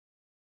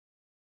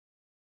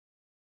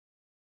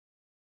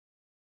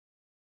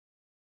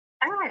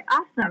All right,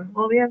 awesome.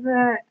 Well, we have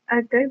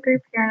a good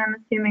group here, and I'm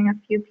assuming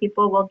a few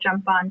people will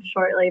jump on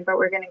shortly, but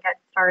we're going to get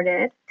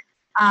started.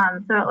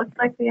 So it looks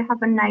like we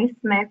have a nice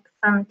mix,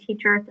 some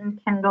teachers in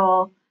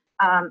Kindle,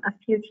 a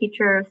few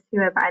teachers who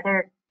have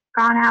either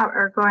gone out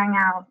or going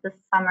out this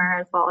summer,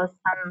 as well as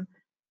some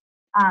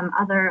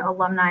other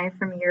alumni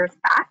from years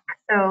back.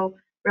 So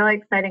really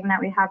exciting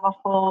that we have a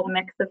whole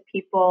mix of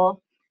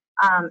people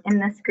in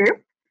this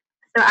group.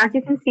 So as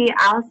you can see,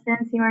 Alison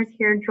Seymour is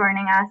here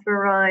joining us.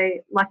 We're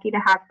really lucky to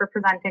have her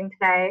presenting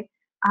today.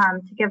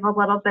 To give a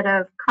little bit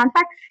of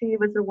context, she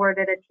was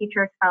awarded a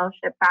teacher's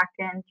fellowship back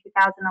in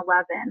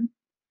 2011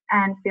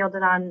 and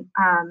fielded on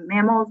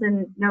mammals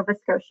in Nova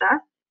Scotia.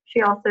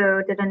 She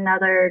also did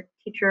another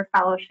teacher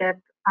fellowship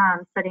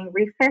studying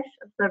reef fish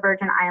of the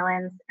Virgin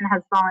Islands and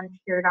has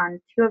volunteered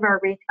on 2 of our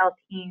retail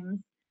teams,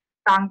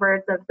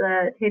 songbirds of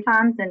the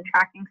Tetons and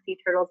tracking sea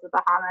turtles of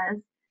the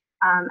Bahamas.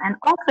 And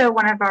also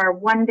one of our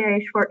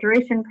one-day short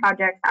duration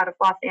projects out of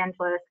Los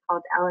Angeles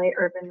called LA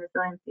Urban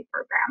Resiliency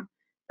Program.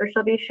 So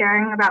she'll be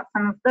sharing about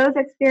some of those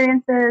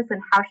experiences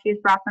and how she's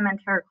brought them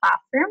into her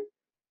classroom.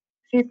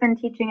 She's been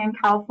teaching in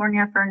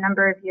California for a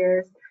number of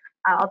years,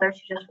 although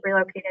she just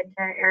relocated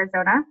to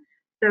Arizona.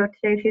 So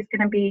today she's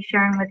going to be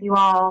sharing with you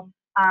all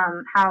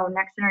how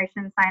next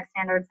generation science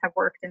standards have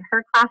worked in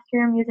her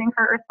classroom using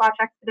her Earthwatch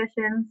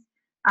expeditions,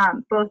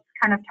 both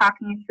kind of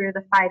talking you through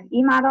the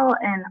 5E model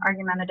and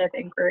argumentative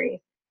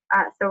inquiry.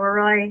 So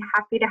we're really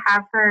happy to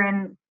have her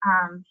and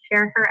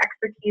share her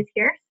expertise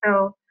here.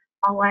 So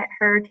I'll let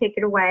her take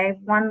it away.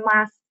 One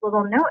last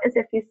little note is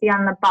if you see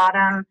on the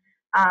bottom,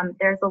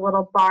 there's a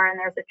little bar and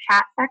there's a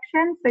chat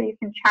section. So you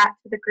can chat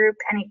to the group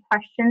any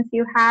questions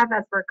you have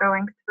as we're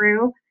going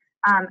through.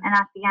 And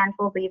at the end,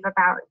 we'll leave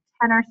about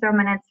 10 or so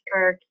minutes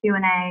for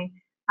Q&A.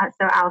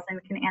 So Alison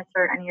can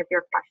answer any of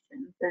your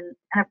questions. And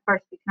of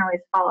course, we can always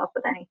follow up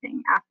with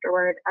anything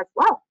afterward as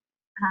well.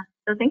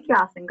 So thank you,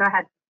 Alison. Go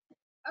ahead.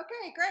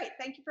 Okay, great.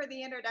 Thank you for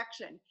the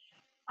introduction.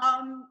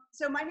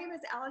 So my name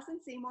is Alison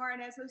Seymour,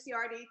 and as Lucy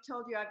already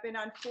told you, I've been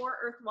on 4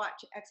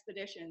 Earthwatch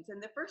expeditions.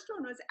 And the first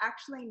one was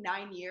actually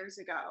 9 years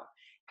ago.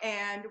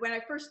 And when I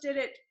first did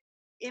it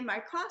in my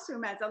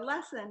classroom as a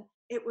lesson,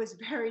 it was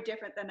very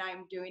different than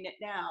I'm doing it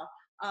now.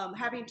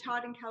 Having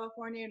taught in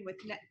California and with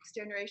next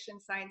generation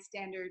science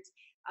standards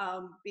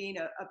being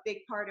a big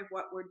part of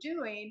what we're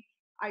doing,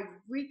 I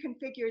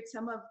reconfigured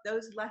some of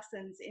those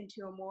lessons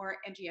into a more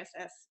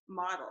NGSS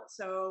model.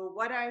 So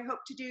what I hope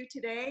to do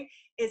today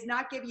is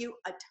not give you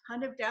a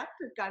ton of depth,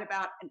 we've got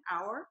about an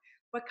hour,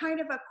 but kind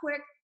of a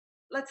quick,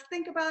 let's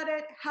think about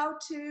it, how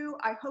to.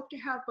 I hope to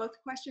have both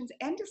questions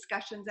and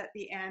discussions at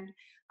the end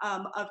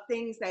of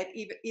things that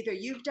either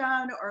you've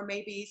done or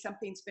maybe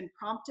something's been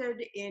prompted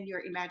in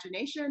your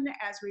imagination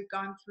as we've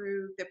gone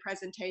through the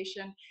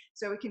presentation.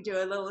 So we can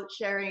do a little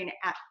sharing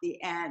at the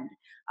end.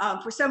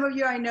 For some of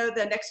you, I know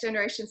the Next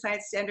Generation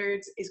Science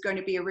Standards is going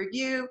to be a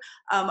review.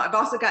 I've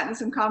also gotten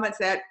some comments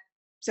that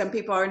some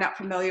people are not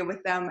familiar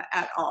with them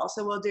at all.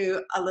 So we'll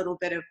do a little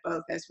bit of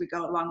both as we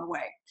go along the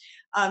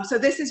way. So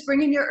this is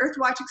bringing your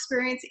Earthwatch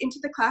experience into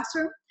the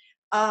classroom.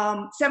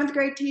 7th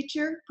grade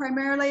teacher,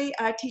 primarily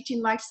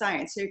teaching life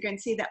science. So you're going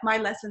to see that my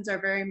lessons are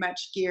very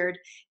much geared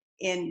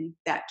in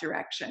that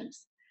direction.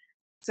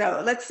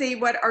 So let's see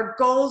what our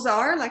goals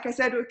are. Like I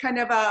said, we're kind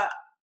of a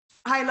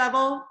high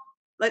level.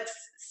 Let's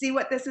see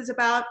what this is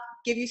about,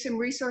 give you some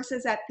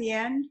resources at the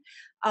end.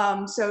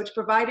 So to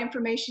provide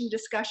information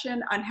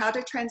discussion on how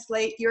to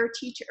translate your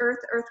Teach Earth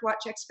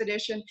Earthwatch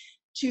expedition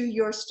to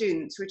your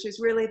students, which is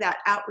really that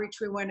outreach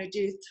we want to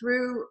do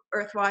through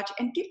Earthwatch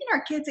and getting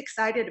our kids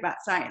excited about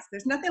science.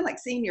 There's nothing like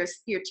seeing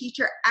your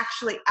teacher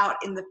actually out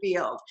in the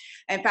field.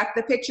 In fact,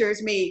 the picture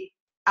is me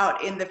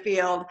out in the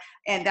field,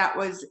 and that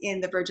was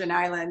in the Virgin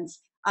Islands,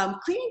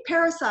 cleaning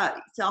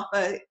parasites off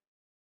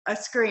a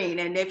screen.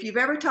 And if you've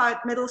ever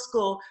taught middle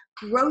school,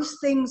 gross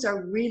things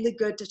are really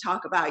good to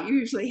talk about. You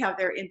usually have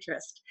their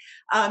interest.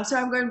 So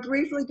I'm going to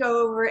briefly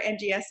go over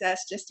NGSS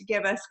just to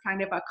give us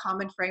kind of a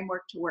common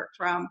framework to work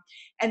from,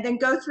 and then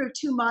go through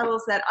 2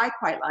 models that I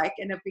quite like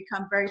and have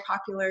become very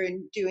popular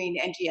in doing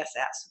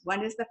NGSS.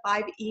 One is the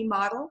 5E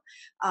model.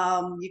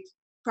 You've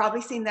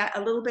probably seen that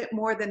a little bit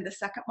more than the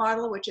second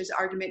model, which is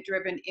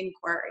argument-driven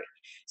inquiry.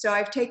 So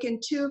I've taken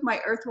 2 of my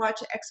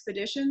Earthwatch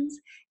expeditions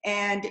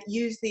and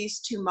used these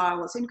 2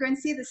 models. And you're going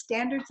to see the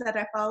standards that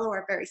I follow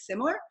are very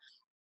similar,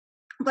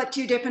 but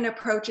 2 different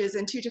approaches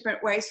and 2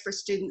 different ways for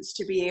students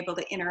to be able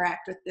to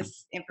interact with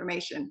this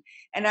information.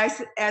 And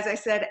as I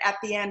said at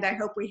the end, I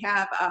hope we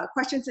have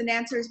questions and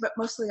answers, but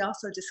mostly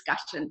also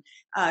discussion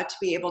to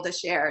be able to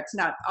share. It's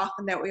not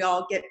often that we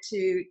all get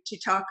to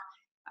talk,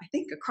 I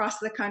think, across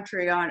the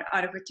country on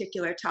a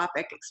particular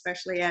topic,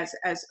 especially as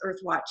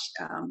Earthwatch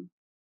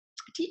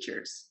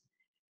teachers.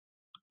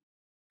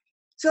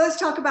 So let's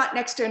talk about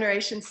next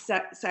generation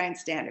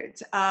science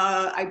standards.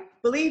 I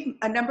believe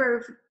a number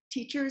of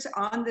teachers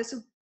on this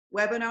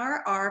webinar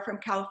are from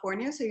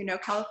California. So you know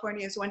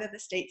California is one of the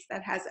states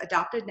that has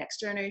adopted next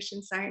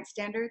generation science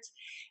standards.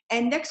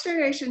 And next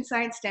generation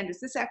science standards,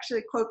 this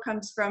actually quote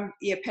comes from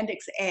the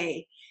Appendix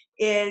A,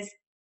 is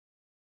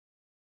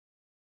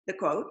the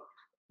quote,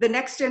 The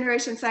next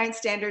generation science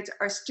standards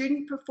are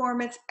student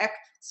performance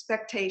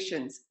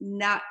expectations,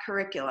 not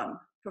curriculum.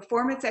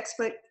 Performance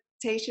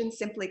expectations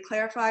simply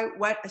clarify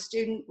what a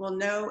student will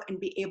know and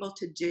be able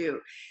to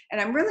do. And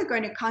I'm really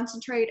going to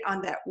concentrate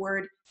on that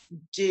word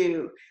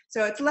do.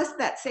 So it's less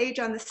that sage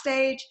on the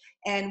stage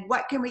and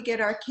what can we get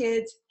our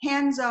kids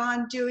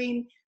hands-on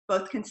doing,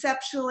 both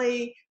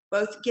conceptually,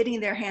 both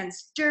getting their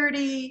hands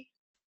dirty.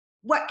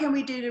 What can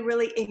we do to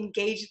really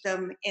engage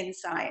them in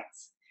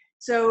science?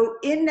 So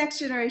in next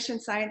generation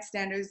science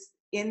standards,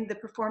 in the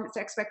performance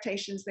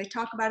expectations, they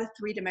talk about a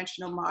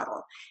three-dimensional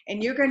model.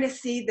 And you're going to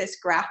see this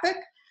graphic,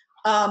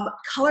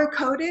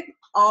 color-coded,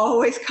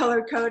 always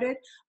color-coded,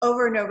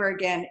 over and over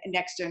again in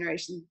next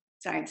generation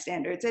science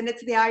standards. And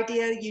it's the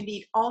idea you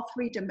need all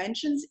three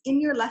dimensions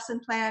in your lesson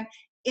plan,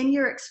 in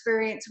your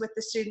experience with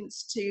the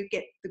students to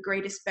get the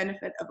greatest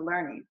benefit of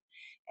learning.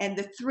 And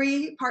the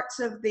three parts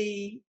of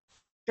the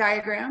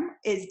diagram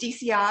is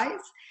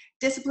DCIs,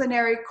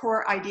 disciplinary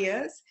core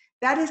ideas.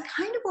 That is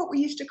kind of what we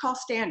used to call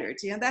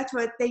standards. You know, that's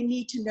what they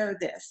need to know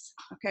this,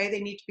 okay? They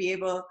need to be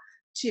able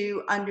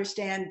to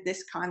understand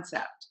this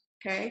concept,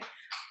 okay?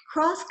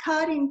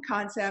 Cross-cutting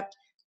concept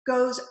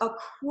goes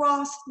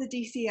across the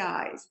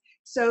DCIs.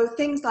 So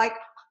things like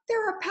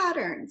there are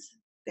patterns,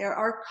 there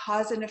are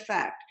cause and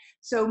effect.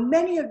 So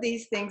many of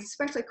these things,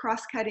 especially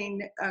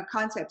cross-cutting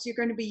concepts, you're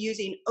going to be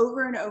using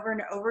over and over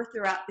and over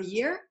throughout the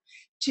year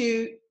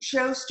to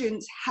show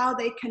students how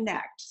they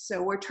connect.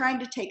 So we're trying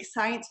to take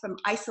science from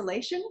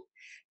isolation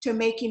to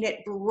making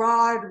it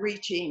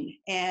broad-reaching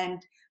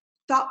and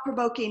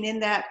thought-provoking in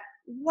that,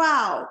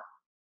 wow,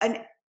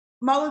 a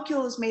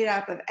molecule is made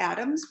up of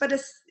atoms, but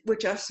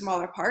which are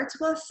smaller parts.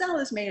 Well, a cell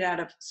is made out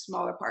of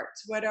smaller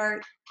parts. What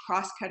are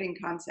cross-cutting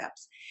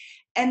concepts?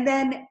 And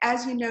then,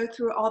 as you know,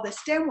 through all the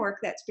STEM work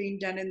that's being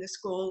done in the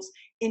schools,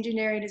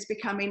 engineering is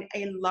becoming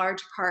a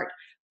large part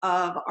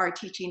of our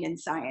teaching in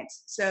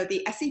science. So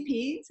the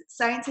SEPs,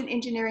 science and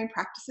engineering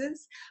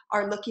practices,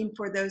 are looking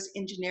for those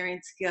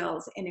engineering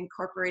skills and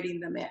incorporating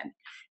them in.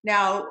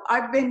 Now,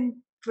 I've been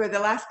for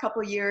the last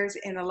couple of years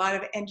in a lot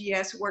of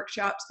NGS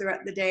workshops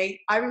throughout the day.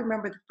 I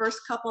remember the first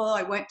couple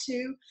I went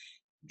to,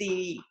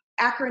 the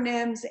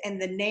acronyms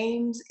and the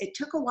names, it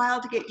took a while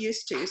to get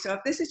used to. So if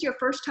this is your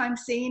first time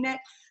seeing it,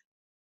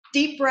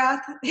 deep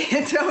breath,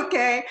 it's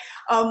okay.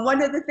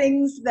 One of the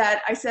things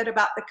that I said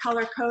about the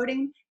color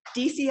coding,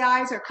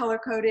 DCIs are color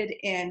coded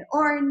in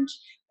orange,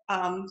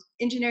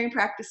 engineering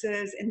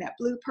practices in that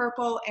blue,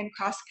 purple, and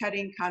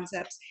cross-cutting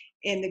concepts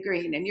in the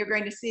green. And you're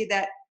going to see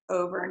that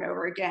over and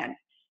over again.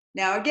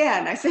 Now,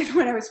 again, I said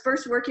when I was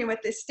first working with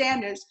this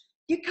standards,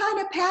 you kind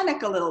of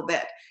panic a little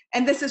bit.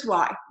 And this is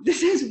why.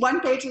 This is one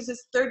page, this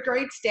is third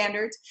grade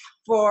standards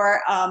for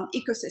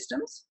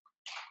ecosystems.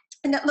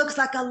 And it looks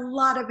like a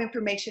lot of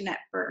information at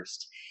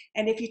first.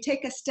 And if you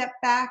take a step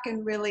back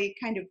and really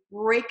kind of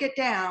break it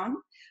down,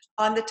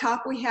 on the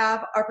top we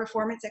have our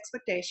performance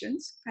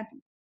expectations. Kind of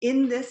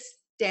in this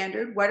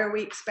standard, what are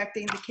we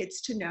expecting the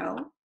kids to know?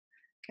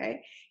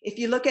 Okay. If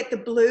you look at the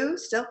blue,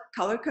 still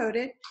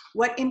color-coded,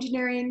 what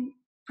engineering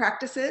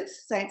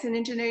practices, science and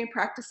engineering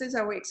practices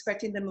are we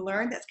expecting them to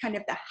learn? That's kind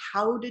of the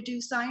how to do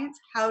science,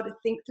 how to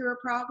think through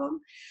a problem.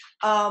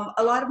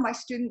 A lot of my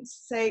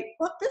students say,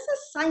 well, this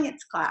is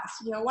science class.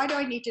 You know, why do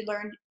I need to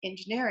learn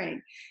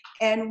engineering?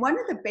 And one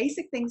of the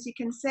basic things you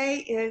can say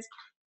is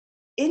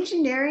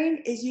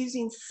engineering is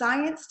using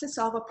science to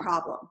solve a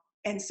problem.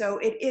 And so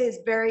it is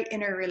very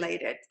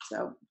interrelated.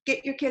 So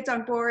get your kids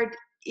on board,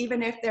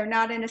 even if they're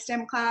not in a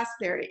STEM class,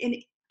 they're in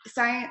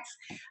science,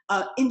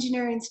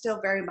 engineering still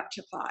very much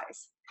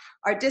applies.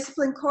 Our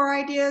discipline core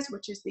ideas,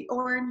 which is the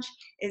orange,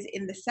 is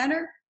in the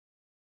center,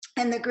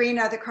 and the green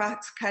are the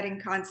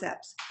cross-cutting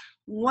concepts.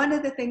 One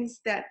of the things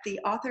that the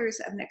authors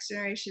of Next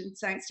Generation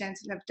Science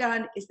Standards have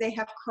done is they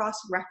have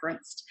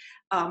cross-referenced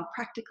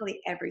practically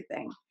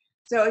everything.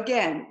 So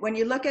again, when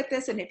you look at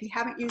this, and if you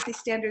haven't used these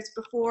standards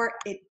before,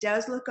 it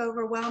does look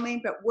overwhelming,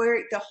 but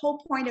the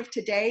whole point of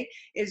today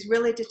is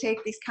really to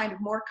take these kind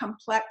of more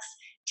complex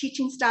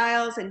teaching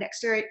styles and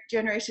next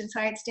generation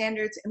science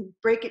standards and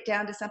break it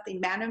down to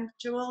something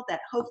manageable that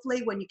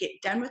hopefully when you get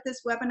done with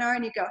this webinar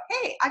and you go,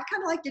 hey, I'd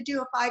kind of like to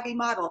do a 5E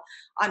model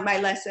on my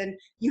lesson,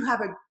 you have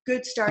a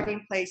good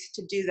starting place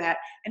to do that.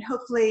 And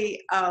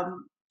hopefully a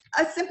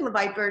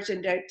simplified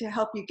version to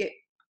help you get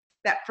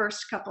that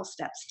first couple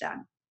steps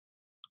done.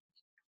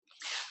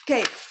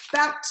 Okay,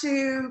 back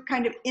to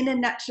kind of in a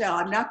nutshell.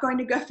 I'm not going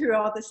to go through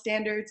all the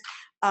standards,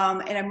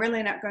 and I'm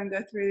really not going to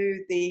go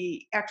through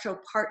the actual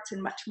parts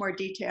in much more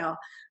detail,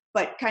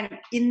 but kind of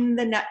in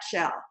the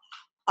nutshell.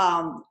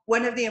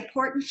 One of the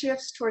important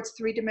shifts towards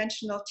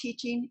three-dimensional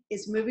teaching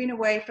is moving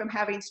away from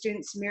having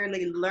students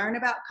merely learn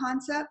about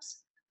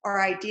concepts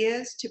or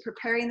ideas to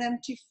preparing them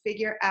to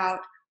figure out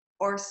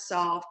or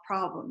solve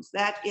problems.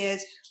 That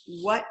is,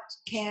 what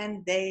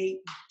can they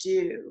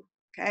do?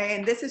 Okay,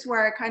 and this is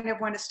where I kind of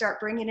want to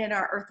start bringing in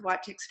our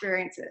Earthwatch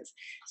experiences.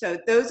 So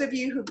those of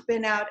you who've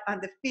been out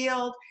on the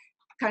field,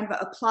 kind of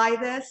apply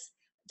this.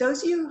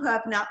 Those of you who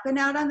have not been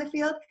out on the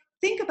field,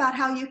 think about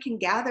how you can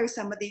gather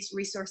some of these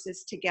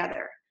resources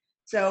together.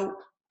 So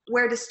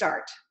where to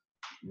start.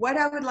 What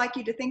I would like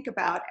you to think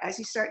about as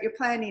you start your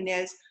planning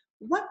is,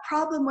 what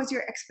problem was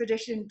your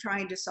expedition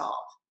trying to solve?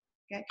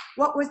 Okay,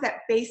 what was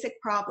that basic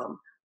problem?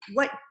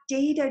 What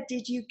data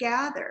did you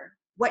gather?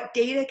 What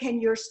data can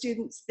your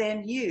students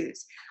then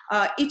use?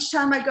 Each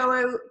time I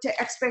go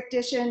to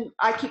expedition,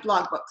 I keep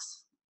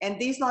logbooks. And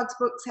these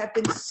logbooks have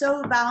been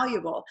so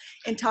valuable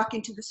in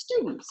talking to the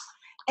students.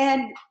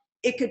 And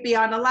it could be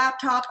on a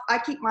laptop. I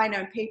keep mine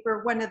on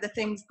paper. One of the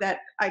things that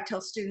I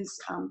tell students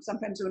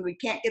sometimes when we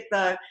can't get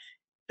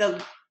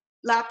the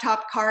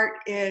laptop cart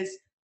is,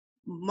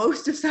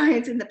 most of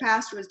science in the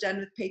past was done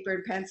with paper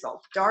and pencil.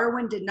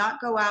 Darwin did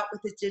not go out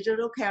with his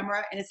digital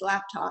camera and his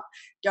laptop.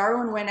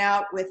 Darwin went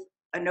out with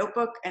a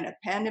notebook and a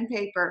pen and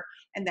paper,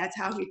 and that's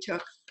how he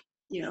took,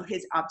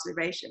 his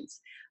observations.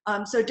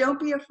 So don't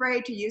be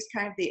afraid to use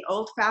kind of the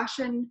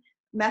old-fashioned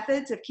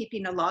methods of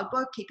keeping a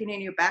logbook, keeping it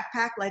in your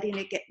backpack, letting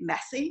it get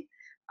messy.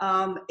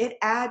 It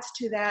adds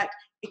to that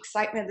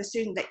excitement of the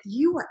student that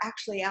you were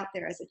actually out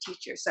there as a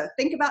teacher. So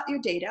think about your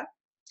data.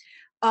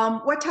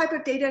 What type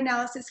of data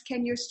analysis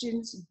can your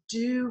students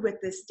do with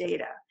this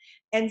data?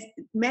 And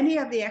many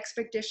of the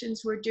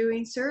expeditions were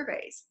doing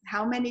surveys.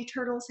 How many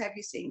turtles have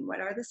you seen? What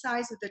are the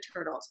size of the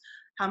turtles?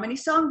 How many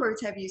songbirds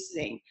have you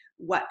seen?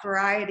 What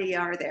variety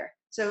are there?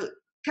 So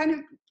kind of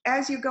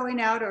as you're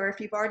going out, or if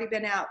you've already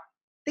been out,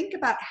 think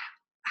about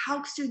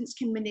how students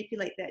can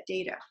manipulate that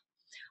data.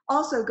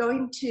 Also,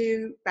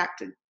 back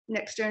to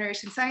next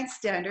generation science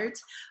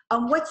standards,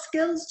 what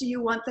skills do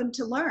you want them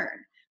to learn?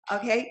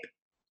 Okay.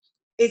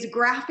 Is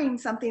graphing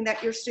something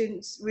that your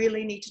students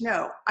really need to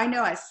know? I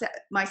know as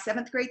my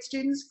 7th grade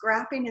students,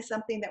 graphing is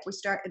something that we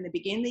start in the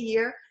beginning of the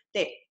year.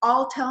 They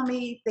all tell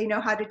me they know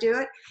how to do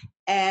it,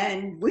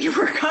 and we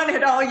work on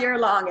it all year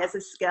long as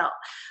a skill.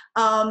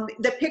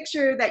 The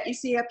picture that you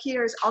see up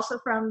here is also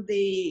from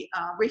the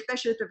reef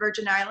fish at the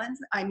Virgin Islands.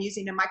 I'm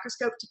using a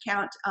microscope to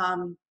count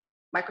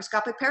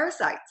microscopic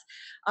parasites.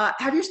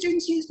 Have your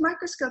students used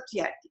microscopes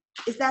yet?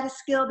 Is that a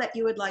skill that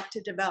you would like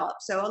to develop?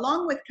 So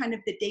along with kind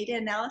of the data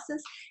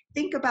analysis,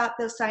 think about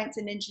those science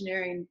and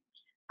engineering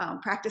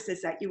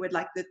practices that you would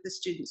like the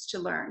students to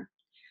learn.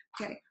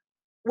 Okay.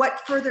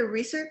 What further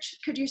research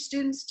could your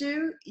students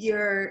do?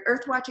 Your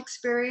Earthwatch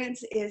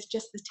experience is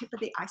just the tip of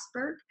the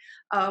iceberg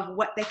of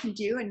what they can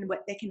do and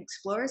what they can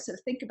explore. So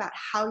think about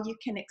how you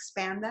can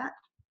expand that.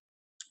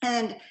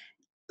 And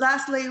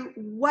lastly,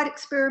 what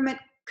experiment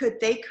could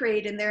they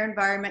create in their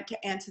environment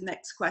to answer the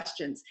next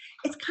questions?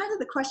 It's kind of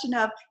the question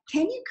of,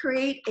 can you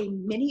create a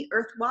mini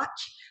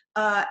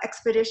Earthwatch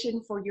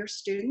expedition for your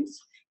students?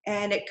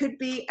 And it could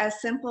be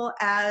as simple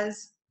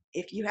as,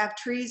 if you have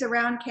trees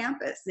around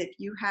campus, if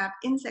you have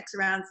insects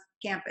around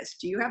campus,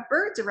 do you have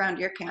birds around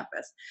your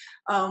campus?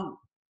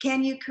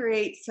 Can you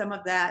create some of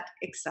that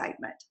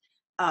excitement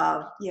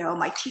of,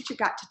 my teacher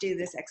got to do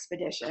this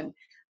expedition,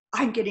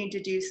 I'm getting to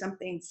do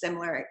something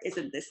similar.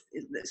 Isn't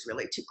this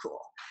really too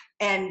cool?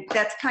 And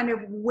that's kind of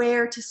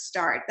where to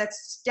start.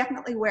 That's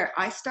definitely where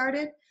I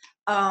started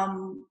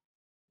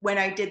when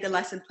I did the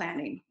lesson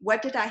planning.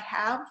 What did I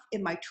have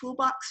in my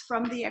toolbox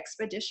from the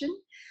expedition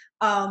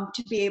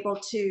to be able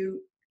to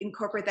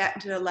incorporate that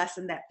into a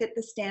lesson that fit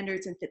the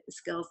standards and fit the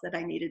skills that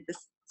I needed the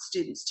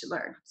students to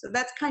learn? So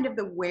that's kind of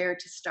the where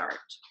to start.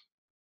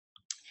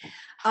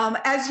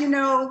 As you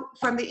know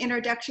from the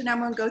introduction, I'm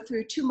going to go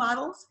through 2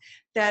 models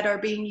that are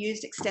being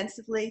used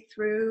extensively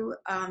through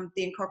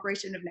the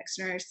incorporation of next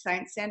generation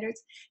science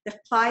standards. The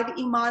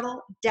 5E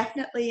model,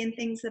 definitely in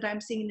things that I'm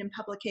seeing in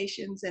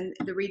publications and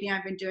the reading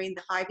I've been doing,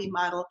 the 5E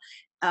model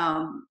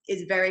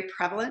is very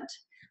prevalent.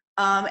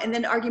 And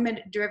then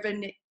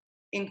argument-driven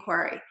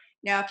inquiry.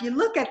 Now, if you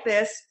look at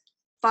this,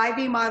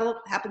 5E model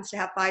happens to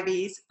have 5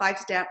 E's, 5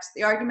 steps.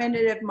 The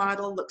argumentative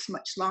model looks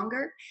much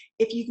longer.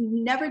 If you've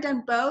never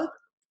done both,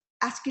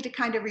 ask you to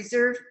kind of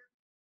reserve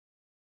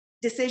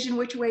decision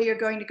which way you're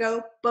going to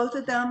go. Both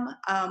of them,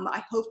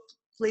 I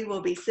hopefully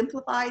will be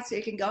simplified so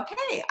you can go,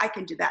 hey, I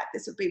can do that.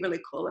 This would be really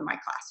cool in my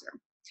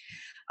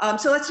classroom.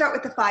 So let's start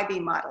with the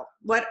 5E model.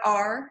 What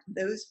are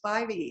those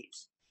 5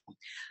 E's?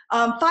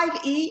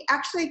 5E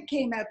actually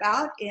came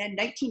about in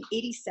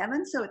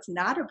 1987, so it's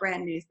not a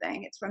brand new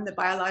thing. It's from the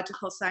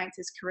Biological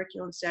Sciences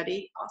Curriculum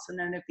Study, also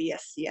known as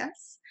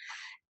BSCS.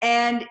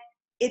 And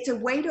it's a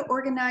way to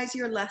organize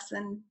your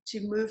lesson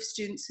to move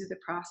students through the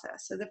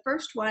process. So the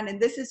first one,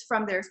 and this is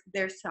from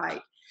their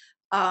site,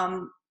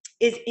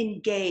 is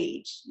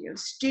engage.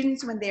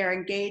 Students, when they are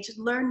engaged,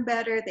 learn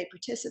better, they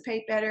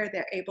participate better,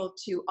 they're able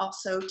to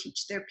also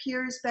teach their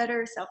peers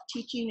better,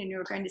 self-teaching, and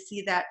you're going to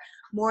see that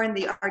more in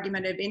the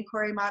argumentative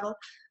inquiry model.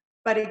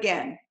 But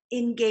again,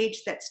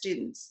 engage that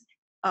students.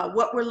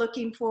 What we're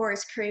looking for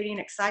is creating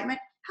excitement.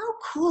 How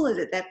cool is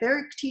it that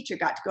their teacher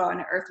got to go on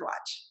an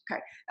Earthwatch? Okay,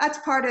 that's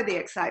part of the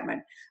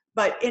excitement.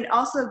 But in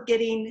also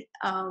getting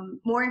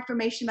more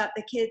information about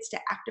the kids to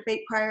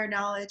activate prior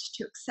knowledge,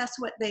 to assess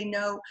what they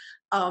know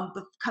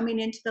coming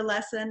into the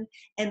lesson,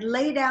 and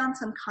lay down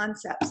some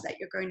concepts that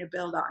you're going to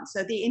build on.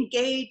 So the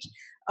engage,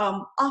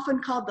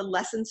 often called the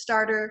lesson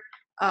starter,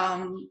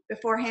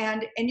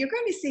 beforehand. And you're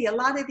going to see a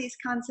lot of these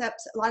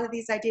concepts, a lot of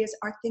these ideas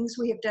are things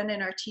we have done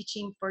in our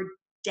teaching for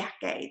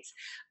decades,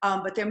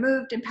 but they're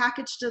moved and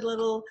packaged a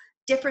little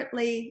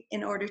differently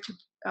in order to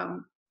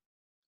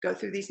go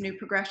through these new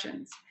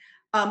progressions.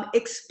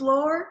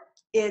 Explore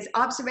is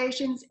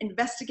observations,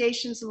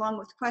 investigations along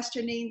with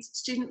questionings,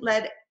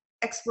 student-led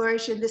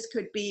exploration. This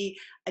could be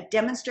a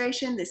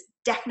demonstration. This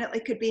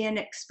definitely could be an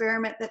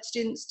experiment that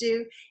students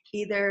do,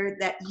 either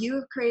that you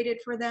have created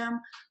for them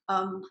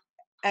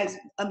as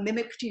a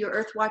mimic to your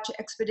Earthwatch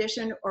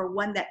expedition, or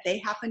one that they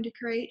happen to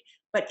create,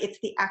 but it's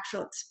the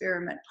actual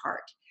experiment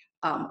part.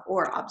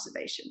 Or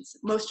observations.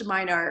 Most of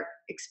mine are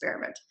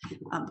experiment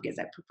because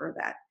I prefer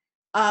that.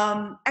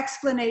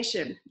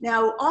 Explanation.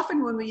 Now,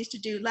 often when we used to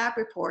do lab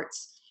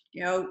reports,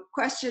 you know,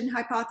 question,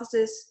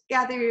 hypothesis,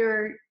 gather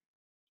your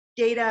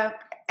data,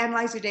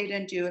 analyze your data,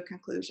 and do a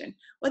conclusion.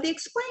 Well, the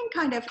explain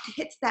kind of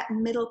hits that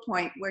middle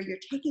point where you're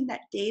taking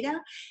that data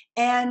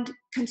and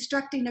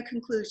constructing a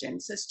conclusion.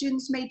 So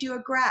students may do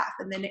a graph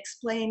and then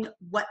explain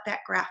what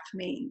that graph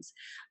means.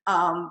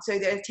 So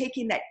they're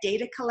taking that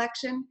data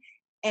collection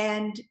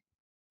and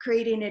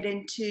creating it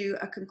into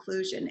a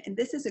conclusion. And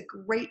this is a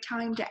great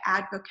time to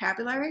add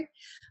vocabulary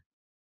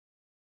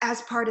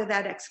as part of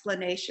that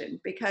explanation,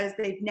 because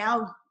they've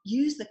now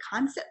used the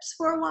concepts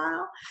for a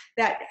while,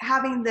 that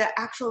having the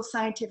actual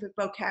scientific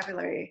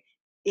vocabulary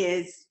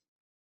is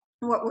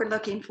what we're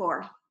looking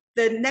for.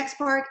 The next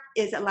part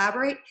is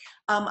elaborate.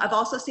 I've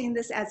also seen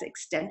this as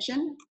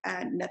extension,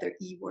 another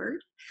E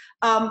word.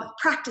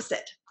 Practice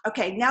it.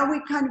 Okay, now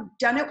we've kind of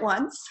done it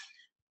once.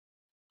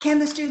 Can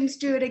the students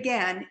do it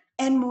again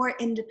and more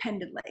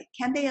independently?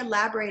 Can they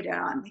elaborate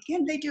on it?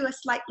 Can they do a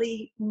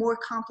slightly more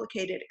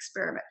complicated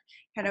experiment?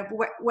 Kind of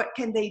what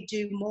can they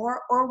do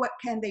more, or what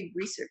can they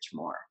research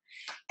more?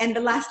 And the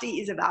last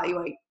E is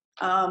evaluate.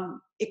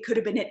 It could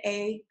have been an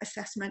A,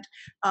 assessment,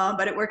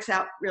 but it works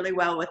out really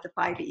well with the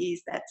 5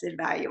 E's, that's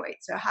evaluate.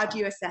 So how do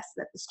you assess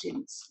that the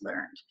students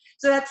learned?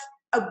 So that's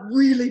a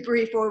really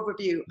brief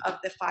overview of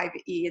the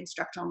 5E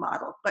instructional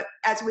model. But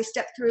as we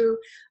step through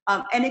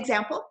an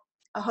example,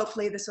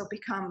 hopefully this will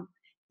become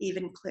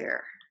even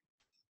clearer.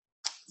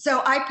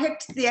 So I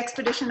picked the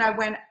expedition I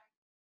went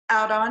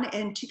out on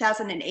in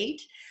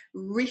 2008,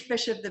 Reef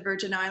Fish of the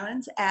Virgin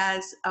Islands,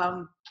 as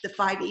the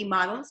 5E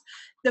models.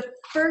 The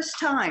first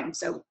time,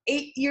 so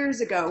 8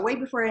 years ago, way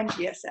before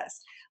NGSS,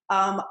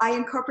 I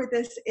incorporate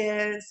this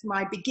as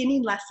my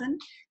beginning lesson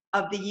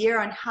of the year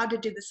on how to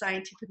do the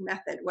scientific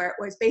method, where it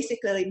was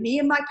basically me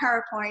and my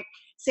PowerPoint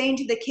saying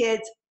to the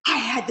kids, I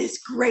had this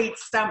great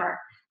summer,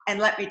 and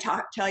let me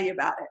tell you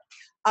about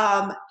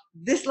it.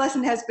 This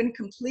lesson has been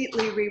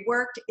completely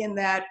reworked in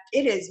that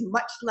it is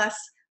much less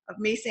of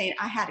me saying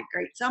I had a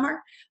great summer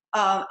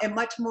and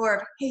much more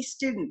of, hey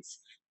students,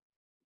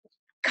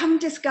 come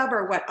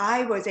discover what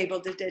I was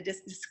able to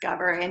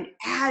discover and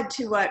add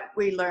to what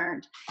we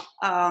learned.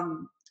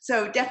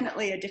 So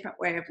definitely a different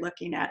way of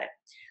looking at it.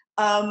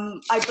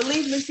 I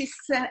believe Lucy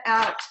sent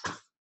out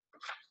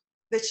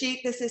the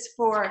sheet. This is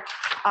for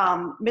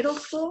middle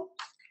school.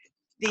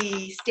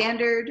 The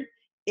standard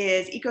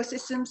is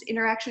ecosystems,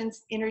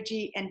 interactions,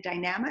 energy, and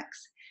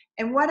dynamics.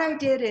 And what I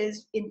did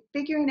is, in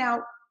figuring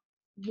out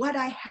what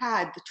I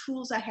had, the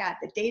tools I had,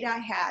 the data I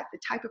had, the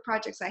type of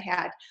projects I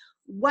had,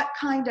 what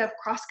kind of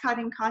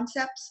cross-cutting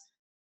concepts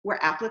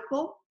were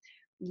applicable,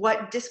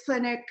 what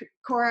disciplinary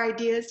core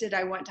ideas did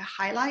I want to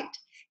highlight,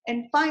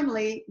 and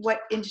finally,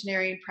 what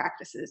engineering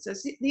practices. So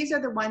these are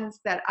the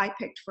ones that I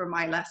picked for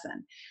my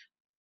lesson.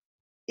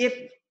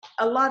 If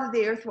a lot of the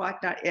Earthwatch,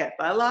 not if,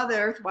 but a lot of the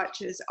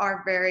Earthwatches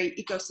are very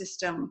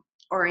ecosystem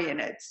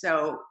oriented.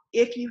 So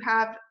if you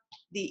have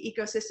the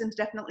ecosystems,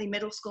 definitely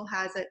middle school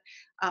has it.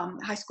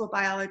 High school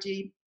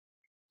biology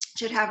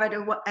should have it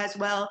as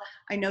well.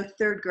 I know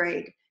 3rd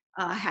grade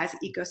has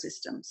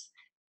ecosystems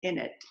in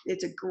it.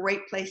 It's a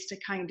great place to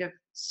kind of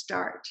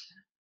start.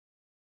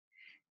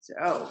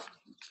 So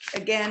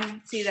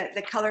again, see that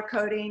the color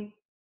coding,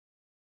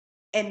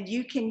 and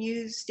you can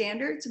use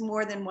standards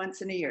more than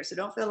once in a year. So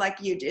don't feel like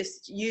you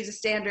just use a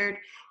standard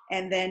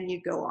and then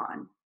you go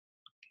on.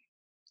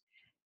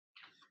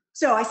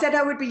 So I said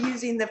I would be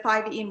using the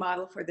 5E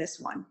model for this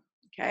one,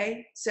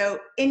 okay? So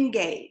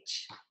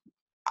engage.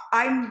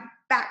 I'm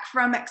back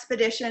from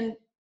expedition.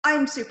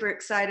 I'm super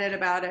excited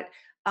about it.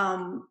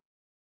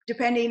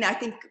 Depending, I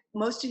think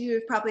most of you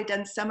have probably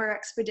done summer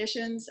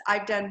expeditions.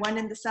 I've done one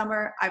in the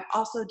summer. I've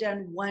also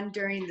done one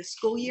during the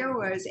school year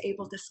where I was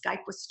able to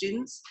Skype with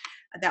students.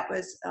 That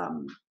was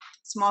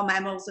Small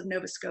Mammals of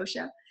Nova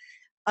Scotia.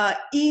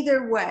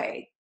 Either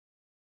way,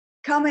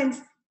 come and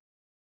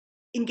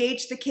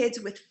engage the kids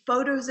with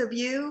photos of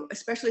you,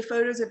 especially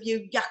photos of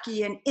you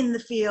yucky and in the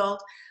field.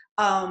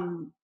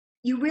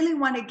 You really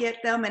want to get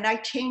them, and I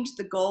changed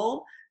the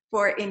goal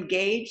for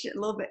engage, a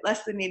little bit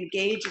less than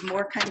engage and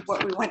more kind of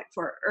what we want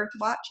for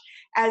Earthwatch,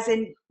 as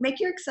in make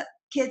your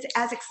kids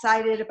as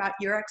excited about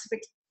your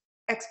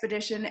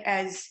expedition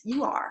as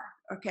you are,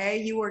 okay?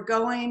 You are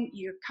going,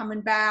 you're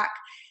coming back,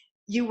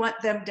 you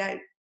want them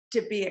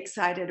to be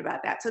excited about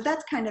that. So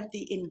that's kind of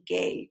the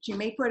engage. You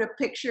may put a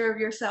picture of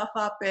yourself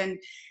up and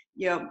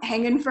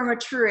hanging from a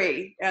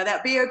tree.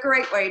 That'd be a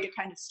great way to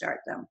kind of start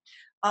them.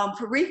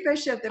 For reef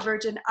fish of the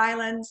Virgin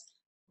Islands,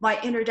 my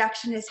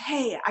introduction is,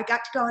 hey, I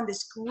got to go on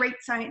this great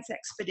science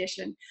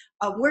expedition.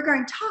 We're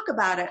going to talk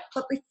about it,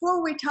 but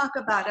before we talk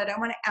about it, I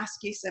want to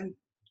ask you some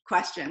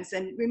questions.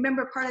 And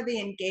remember, part of the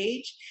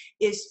engage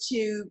is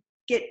to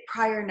get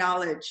prior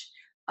knowledge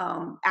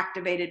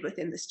activated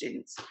within the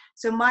students.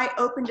 So my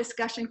open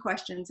discussion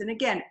questions, and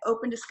again,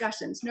 open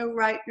discussions, no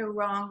right, no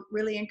wrong,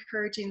 really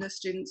encouraging the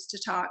students to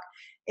talk,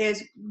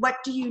 is what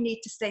do you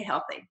need to stay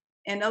healthy?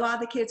 And a lot of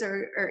the kids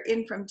are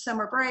in from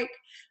summer break.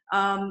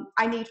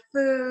 I need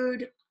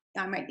food.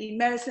 I might need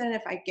medicine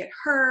if I get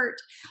hurt.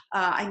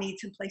 I need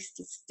some place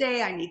to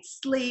stay. I need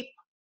sleep.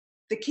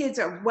 The kids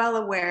are well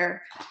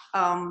aware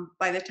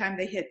by the time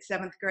they hit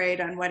 7th grade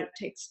on what it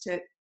takes to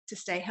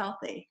stay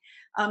healthy.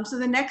 So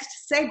the next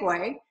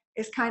segue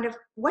is kind of,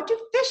 what do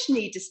fish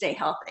need to stay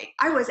healthy?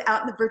 I was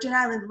out in the Virgin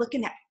Islands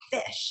looking at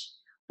fish.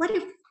 What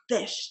do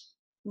fish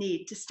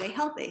need to stay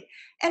healthy?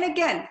 And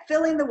again,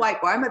 filling the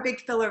whiteboard. I'm a big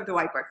filler of the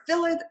whiteboard.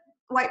 Fill the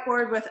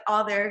whiteboard with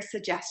all their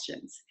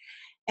suggestions.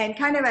 And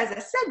kind of as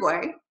a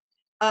segue,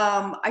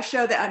 I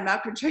show that I'm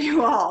not going to show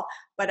you all,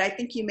 but I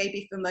think you may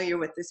be familiar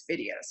with this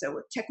video. So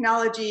with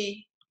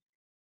technology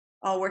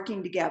all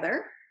working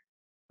together,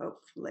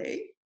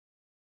 hopefully.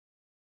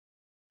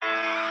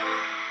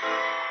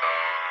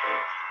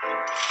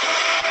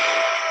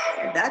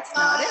 And that's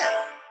not it.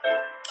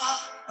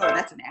 Oh,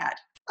 that's an ad.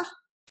 Yo,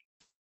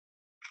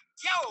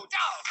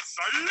 dog.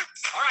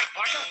 All right,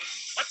 partner.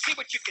 Let's see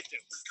what you can do.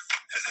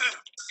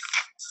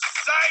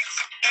 Sykes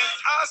and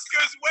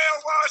Oscar's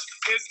Whale Wash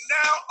is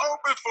now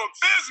open for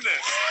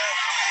business.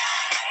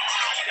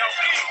 Yo,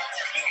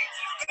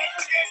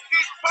 it's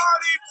this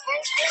party.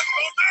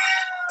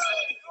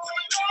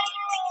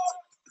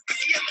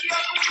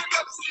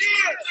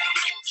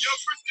 Yo,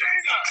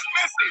 Christina,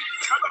 listen,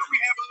 how about we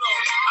have a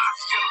little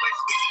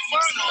Oscar-listed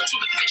fun? To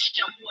the fish,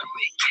 yo, one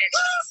big catch.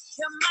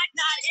 You might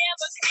not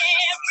ever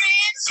get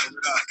rich.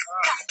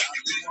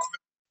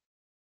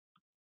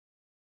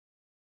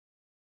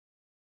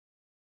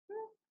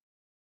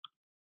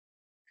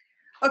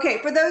 Okay,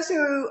 for those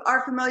who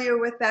are familiar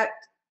with that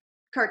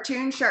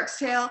cartoon, Shark's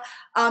Tale,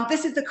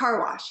 this is the car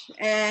wash.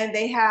 And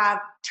they have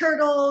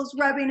turtles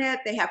rubbing it,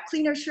 they have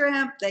cleaner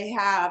shrimp, they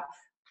have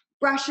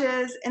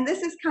brushes, and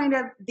this is kind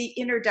of the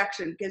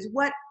introduction, because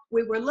what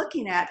we were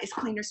looking at is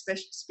cleaner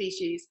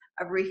species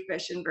of reef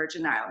fish in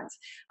Virgin Islands.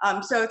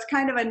 So it's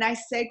kind of a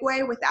nice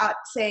segue without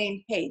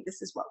saying, hey,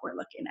 this is what we're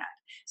looking at.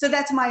 So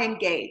that's my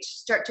engage.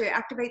 Start to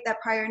activate that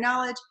prior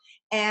knowledge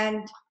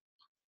and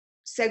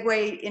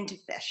segue into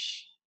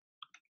fish.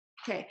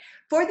 Okay,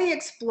 for the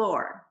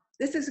explore,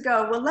 this is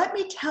go, well, let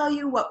me tell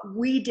you what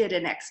we did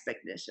in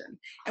expedition.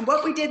 And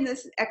what we did in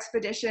this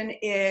expedition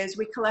is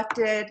we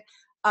collected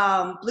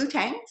blue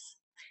tanks.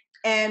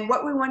 And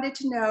what we wanted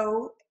to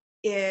know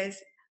is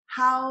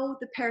how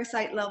the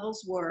parasite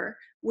levels were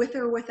with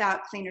or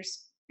without cleaner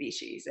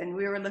species. And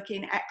we were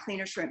looking at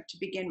cleaner shrimp to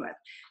begin with,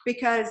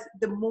 because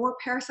the more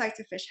parasites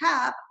a fish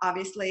have,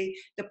 obviously,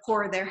 the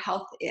poorer their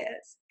health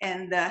is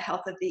and the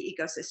health of the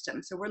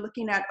ecosystem. So we're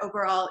looking at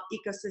overall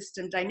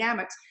ecosystem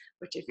dynamics,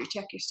 which if you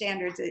check your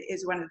standards,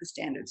 is one of the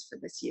standards for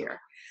this year.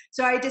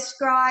 So I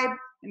describe,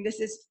 and this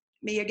is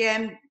me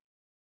again,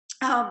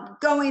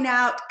 going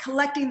out,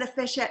 collecting the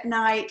fish at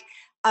night,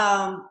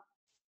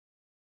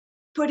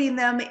 putting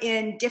them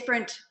in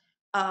different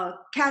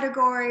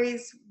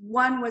categories.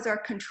 One was our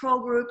control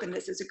group, and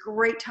this is a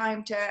great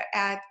time to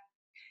add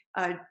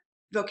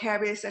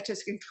vocabulary such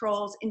as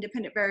controls,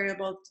 independent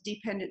variables,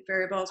 dependent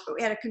variables. But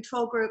we had a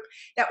control group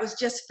that was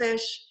just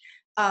fish,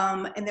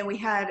 and then we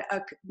had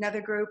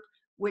another group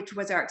which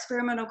was our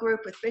experimental group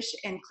with fish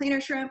and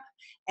cleaner shrimp,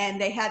 and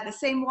they had the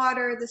same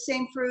water, the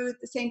same fruit,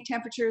 the same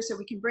temperature, so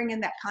we can bring in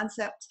that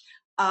concept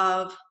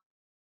of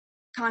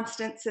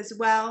constants as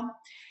well.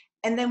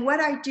 And then what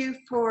I do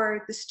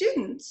for the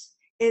students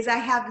is I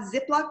have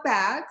Ziploc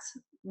bags,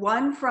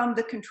 one from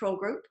the control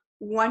group,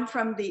 one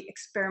from the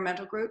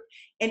experimental group.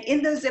 And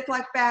in those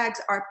Ziploc bags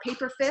are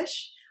paper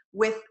fish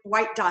with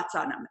white dots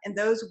on them. And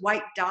those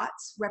white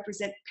dots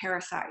represent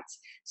parasites.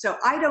 So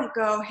I don't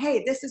go,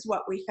 hey, this is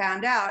what we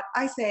found out.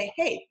 I say,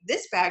 hey,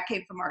 this bag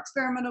came from our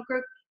experimental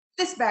group.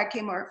 This bag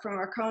came from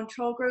our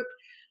control group.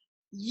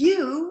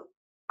 You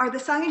are the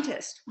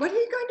scientist. What are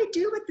you going to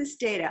do with this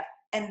data?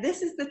 And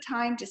this is the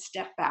time to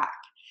step back.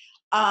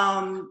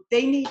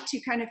 They need to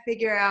kind of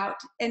figure out,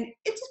 and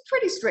it's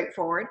pretty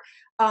straightforward,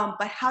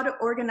 but how to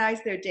organize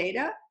their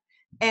data.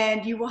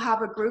 And you will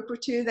have a group or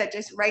two that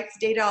just writes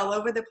data all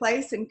over the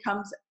place and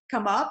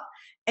come up.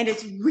 And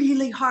it's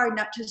really hard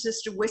not to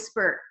just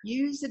whisper,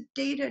 use a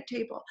data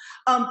table.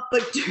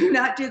 But do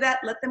not do that.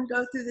 Let them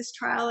go through this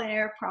trial and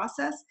error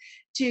process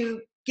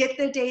to get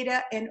the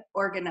data and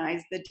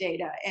organize the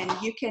data. And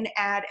you can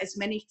add as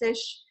many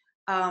fish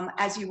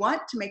as you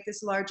want to make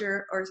this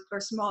larger or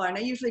smaller. And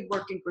I usually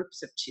work in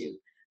groups of 2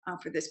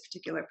 for this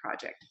particular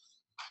project.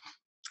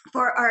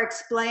 For our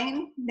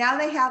explain, now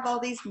they have all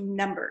these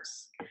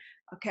numbers,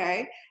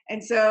 okay?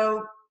 And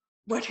so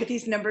what do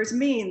these numbers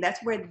mean?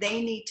 That's where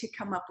they need to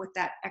come up with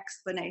that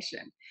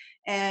explanation.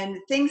 And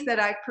things that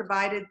I've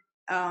provided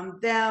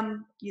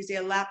them using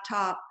a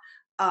laptop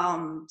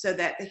so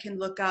that they can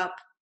look up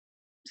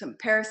some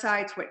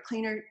parasites, what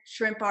cleaner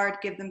shrimp are, to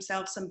give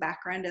themselves some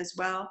background as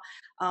well.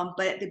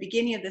 But at the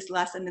beginning of this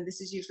lesson, and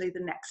this is usually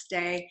the next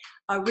day,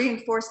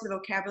 reinforce the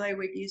vocabulary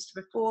we've used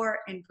before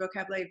and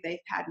vocabulary they've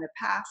had in the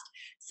past,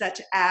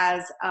 such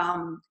as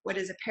what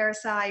is a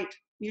parasite,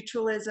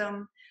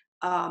 mutualism,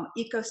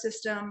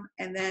 ecosystem,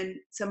 and then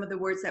some of the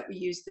words that we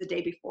used the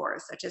day before,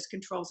 such as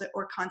controls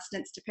or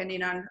constants,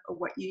 depending on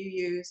what you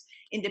use,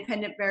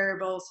 independent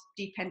variables,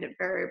 dependent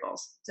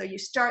variables. So you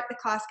start the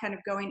class kind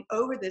of going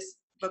over this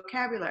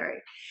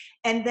vocabulary,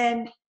 and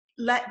then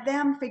let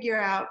them figure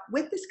out,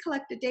 with this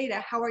collected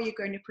data, how are you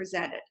going to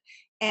present it?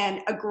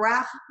 And a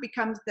graph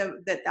becomes the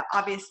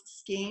obvious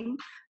scheme.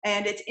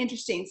 And it's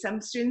interesting, some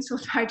students will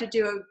try to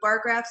do a bar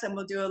graph, some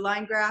will do a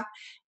line graph.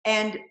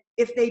 And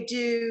if they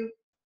do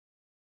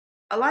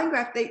a line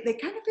graph, they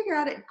kind of figure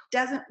out it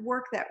doesn't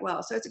work that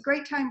well. So it's a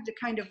great time to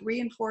kind of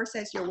reinforce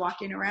as you're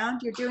walking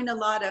around. You're doing a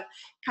lot of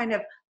kind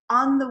of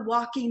on the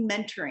walking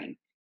mentoring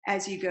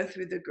as you go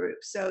through the group.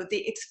 So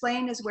the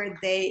explain is where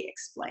they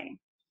explain.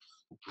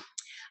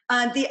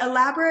 The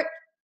elaborate,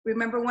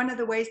 remember, one of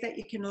the ways that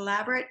you can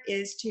elaborate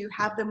is to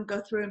have them go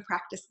through and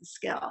practice the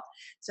skill.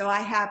 So I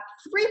have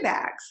 3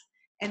 bags,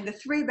 and the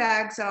 3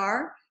 bags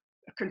are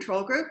a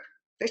control group,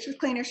 fish with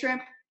cleaner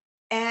shrimp,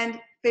 and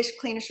fish,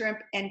 cleaner shrimp,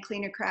 and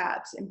cleaner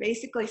crabs. And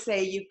basically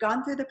say, you've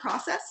gone through the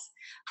process.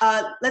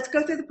 Let's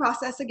go through the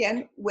process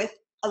again with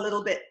a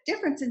little bit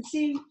difference and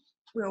see,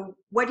 well,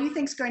 what do you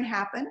think is going to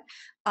happen?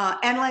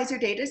 Analyze your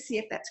data, see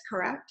if that's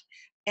correct,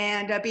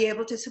 and be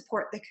able to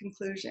support the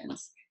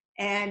conclusions.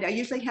 And I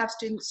usually have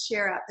students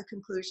share out the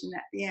conclusion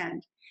at the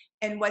end.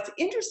 And what's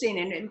interesting,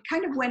 and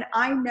kind of when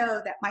I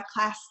know that my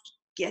class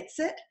gets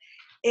it,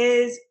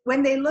 is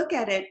when they look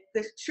at it,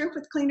 the shrimp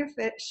with cleaner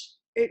fish,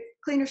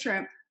 cleaner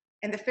shrimp,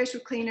 and the fish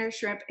with cleaner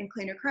shrimp and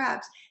cleaner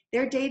crabs,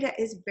 their data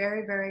is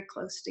very, very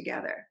close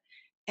together.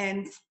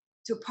 And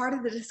so part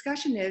of the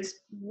discussion is,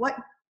 what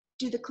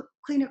do the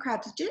cleaner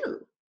crabs do?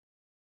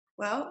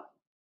 Well,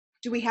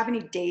 do we have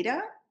any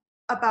data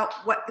about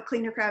what the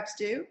cleaner crabs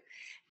do?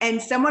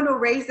 And someone will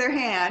raise their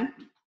hand,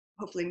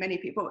 hopefully many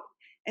people,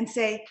 and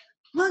say,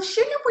 well,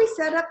 shouldn't we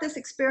set up this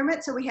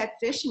experiment so we had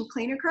fish and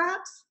cleaner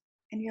crabs?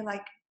 And you're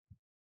like,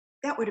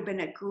 that would have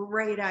been a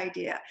great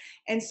idea.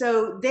 And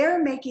so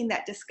they're making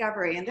that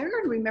discovery, and they're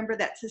going to remember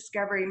that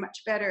discovery much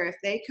better if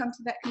they come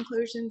to that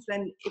conclusion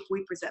than if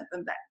we present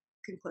them that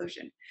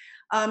conclusion.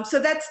 So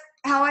that's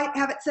how I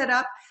have it set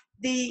up.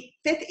 The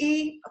 5th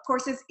E, of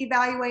course, is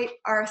evaluate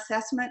our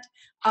assessment.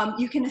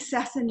 You can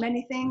assess in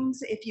many things.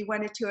 If you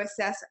wanted to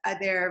assess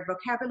their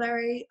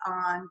vocabulary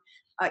on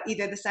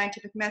either the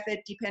scientific method,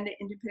 dependent,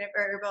 independent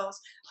variables,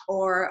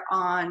 or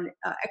on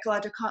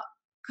ecological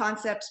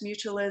concepts,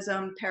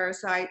 mutualism,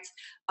 parasites.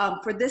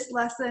 For this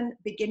lesson,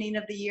 beginning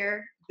of the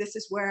year, this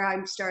is where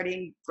I'm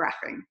starting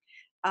graphing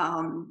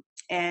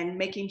and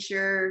making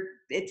sure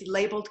it's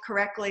labeled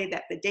correctly,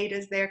 that the data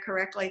is there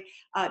correctly.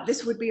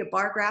 This would be a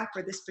bar graph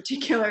for this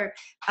particular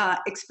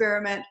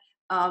experiment,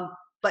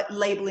 but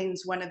labeling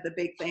is one of the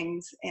big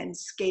things, and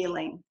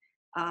scaling.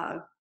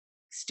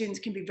 Students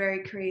can be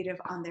very creative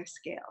on their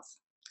scales.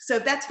 So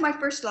that's my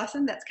first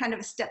lesson. That's kind of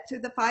a step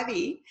through the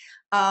 5E.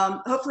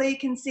 Hopefully you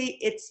can see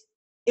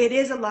it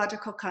is a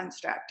logical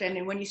construct,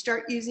 and when you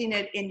start using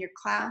it in your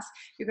class,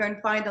 you're going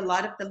to find a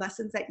lot of the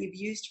lessons that you've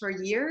used for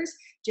years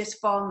just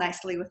fall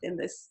nicely within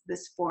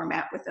this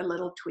format with a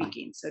little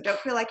tweaking. So don't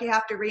feel like you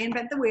have to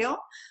reinvent the wheel.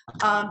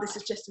 This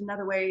is just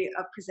another way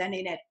of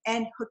presenting it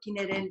and hooking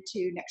it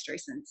into next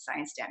generation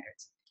science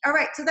standards. All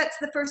right, so that's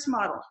the first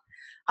model.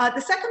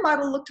 The second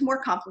model looked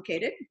more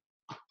complicated.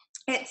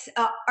 It's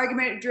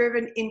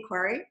argument-driven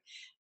inquiry,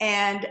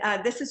 and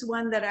this is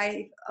one that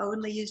I've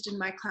only used in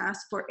my class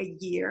for a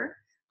year.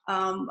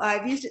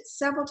 I've used it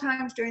several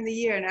times during the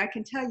year, and I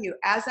can tell you,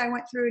 as I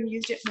went through and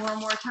used it more and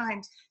more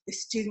times, the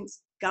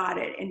students got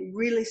it and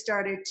really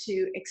started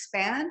to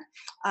expand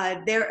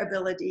their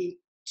ability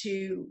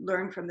to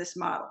learn from this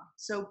model.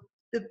 So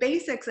the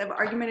basics of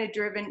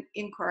argument-driven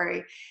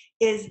inquiry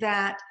is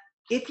that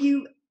if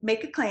you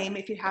make a claim,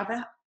 if you have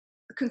a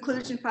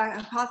conclusion,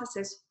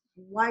 hypothesis,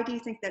 why do you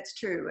think that's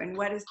true? And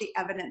what is the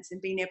evidence,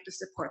 and being able to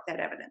support that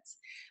evidence?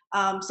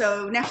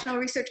 So National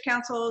Research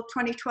Council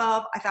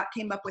 2012, I thought,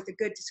 came up with a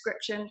good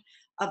description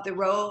of the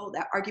role,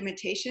 that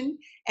argumentation.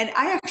 And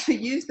I actually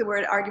used the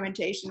word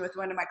argumentation with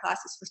one of my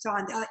classes for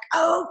song. They're like,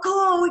 oh,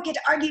 cool, we get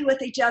to argue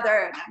with each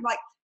other. And I'm like,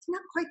 it's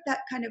not quite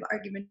that kind of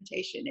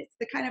argumentation. It's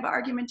the kind of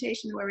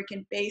argumentation where we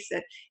can base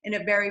it in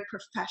a very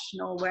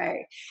professional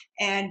way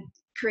and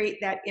create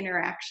that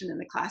interaction in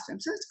the classroom.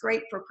 So it's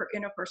great for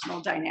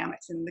interpersonal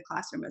dynamics in the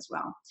classroom as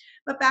well.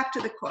 But back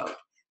to the quote.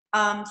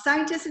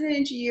 Scientists and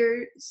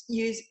engineers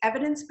use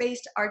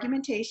evidence-based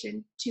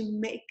argumentation to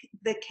make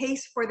the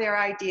case for their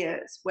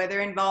ideas,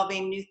 whether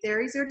involving new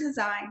theories or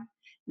design,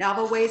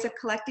 novel ways of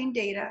collecting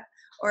data,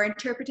 or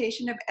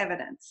interpretation of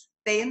evidence.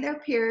 They and their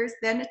peers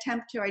then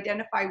attempt to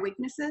identify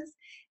weaknesses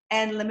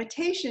and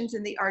limitations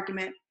in the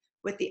argument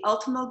with the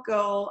ultimate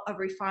goal of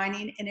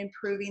refining and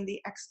improving the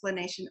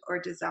explanation or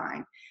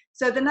design.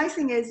 So the nice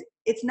thing is,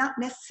 it's not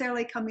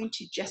necessarily coming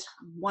to just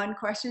one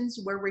questions.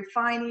 We're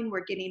refining,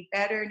 we're getting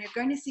better, and you're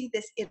going to see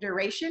this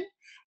iteration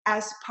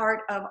as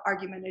part of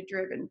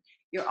argumentative.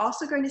 You're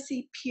also going to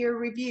see peer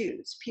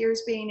reviews,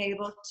 peers being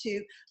able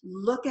to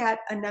look at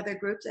another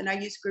groups, and I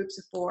use groups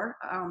of 4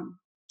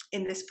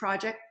 in this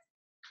project,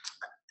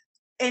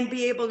 and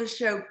be able to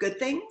show good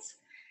things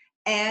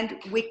and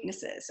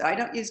weaknesses. So I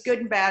don't use good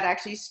and bad, I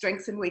actually use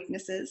strengths and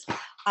weaknesses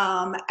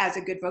as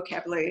a good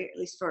vocabulary, at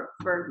least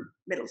for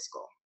middle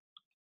school.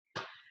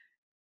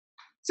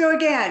 So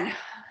again,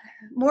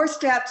 more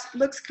steps,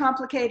 looks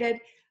complicated,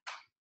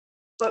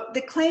 but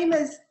the claim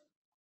is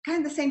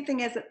kind of the same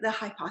thing as the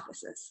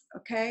hypothesis,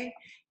 okay?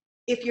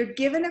 If you're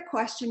given a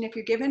question, if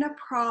you're given a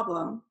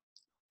problem,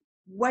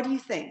 what do you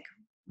think?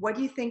 What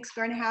do you think is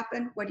going to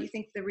happen? What do you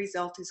think the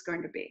result is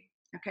going to be?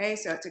 Okay,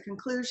 so it's a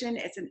conclusion,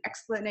 it's an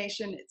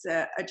explanation, it's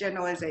a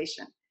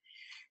generalization.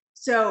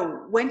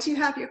 So once you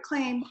have your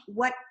claim,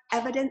 what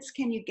evidence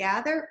can you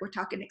gather? We're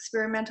talking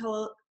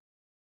experimental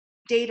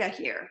data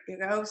here, you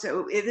know?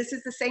 So this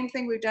is the same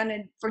thing we've done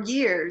for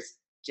years,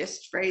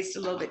 just phrased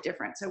a little bit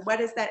different. So what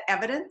is that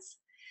evidence?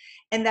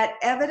 And that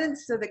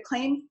evidence, so the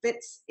claim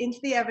fits into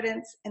the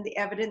evidence, and the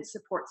evidence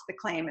supports the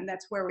claim, and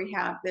that's where we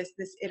have this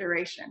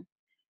iteration.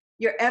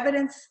 Your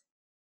evidence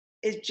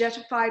is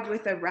justified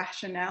with a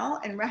rationale,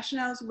 and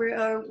rationales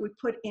we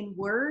put in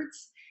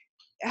words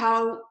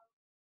how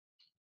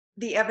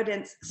the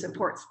evidence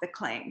supports the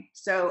claim.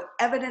 So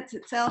evidence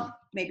itself,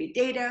 maybe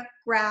data,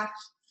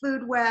 graphs,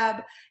 food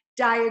web,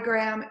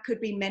 diagram, it could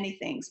be many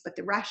things, but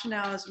the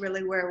rationale is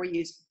really where we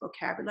use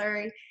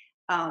vocabulary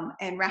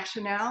and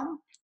rationale,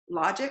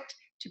 logic,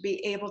 to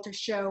be able to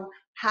show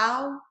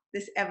how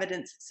this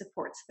evidence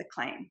supports the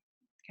claim,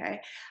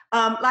 okay?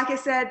 Like I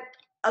said,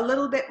 a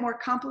little bit more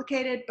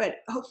complicated, but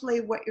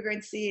hopefully what you're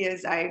going to see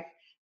is I've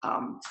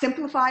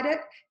simplified it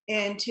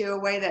into a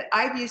way that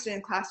I've used it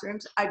in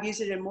classrooms. I've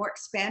used it in more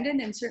expanded,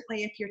 and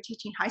certainly if you're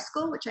teaching high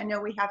school, which I know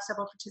we have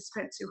several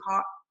participants who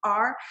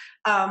are,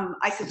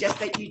 I suggest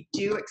that you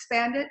do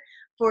expand it.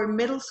 For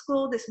middle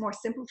school, this more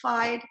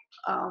simplified,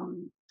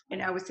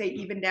 and I would say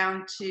even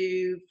down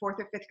to 4th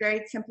or 5th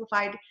grade,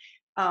 simplified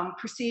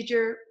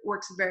procedure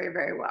works very,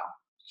 very well.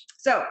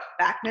 So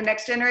back to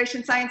next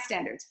generation science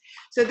standards.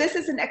 So this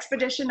is an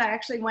expedition I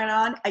actually went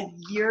on a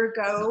year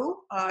ago,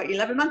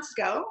 11 months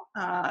ago,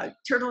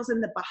 turtles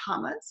in the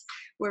Bahamas,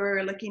 where we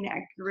were looking at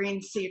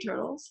green sea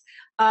turtles.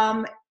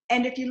 And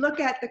if you look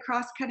at the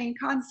cross-cutting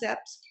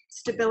concepts,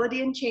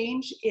 stability and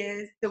change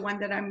is the one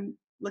that I'm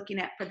looking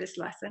at for this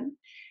lesson.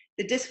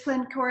 The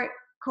discipline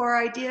core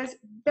ideas,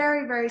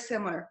 very, very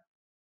similar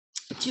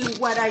to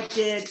what I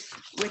did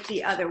with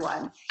the other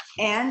one,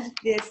 and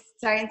this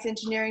science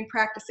engineering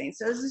practicing.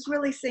 So this is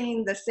really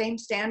seeing the same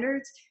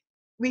standards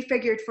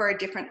refigured for a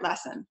different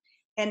lesson.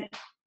 And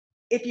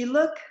if you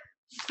look,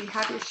 if you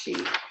have your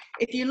sheet,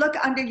 if you look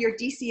under your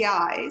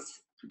DCIs,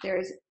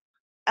 there's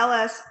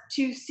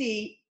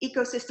LS2C,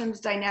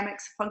 Ecosystems,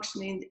 Dynamics,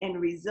 Functioning,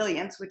 and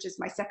Resilience, which is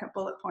my second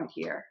bullet point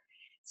here.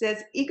 It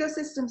says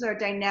ecosystems are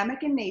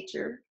dynamic in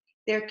nature.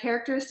 Their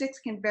characteristics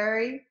can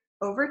vary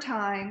over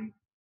time.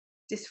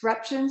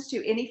 Disruptions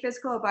to any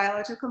physical or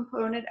biological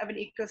component of an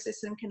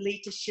ecosystem can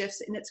lead to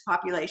shifts in its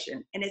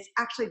population. And it's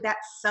actually that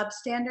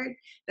substandard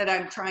that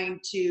I'm trying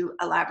to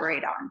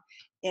elaborate on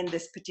in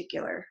this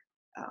particular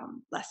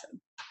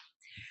lesson.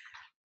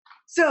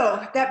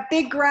 So that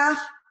big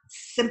graph,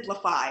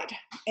 simplified.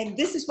 And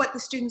this is what the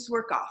students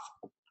work off.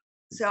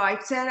 So I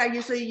said I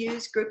usually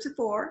use groups of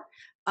 4.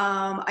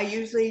 I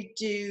usually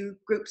do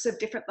groups of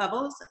different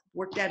levels.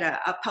 Worked at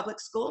a public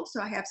school,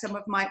 so I have some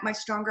of my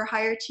stronger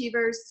higher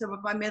achievers, some of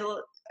my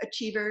middle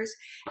achievers,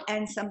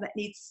 and some that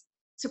needs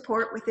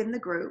support within the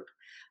group.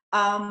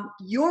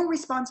 Your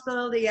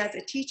responsibility as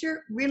a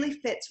teacher really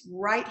fits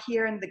right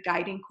here in the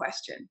guiding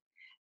question.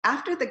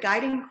 After the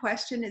guiding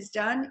question is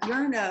done,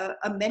 you're in a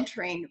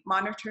mentoring,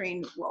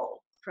 monitoring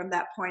role from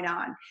that point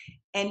on.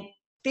 And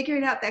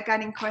figuring out that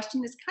guiding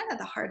question is kind of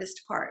the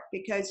hardest part,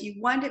 because you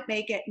want to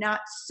make it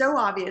not so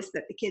obvious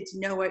that the kids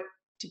know it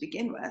to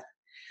begin with,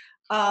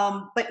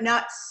 but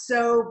not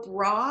so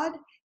broad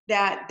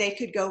that they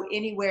could go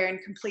anywhere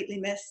and completely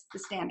miss the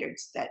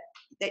standards that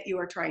you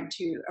are trying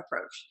to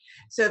approach.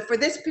 So for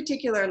this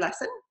particular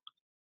lesson,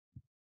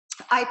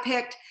 I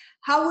picked,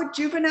 how would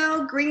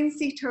juvenile green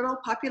sea turtle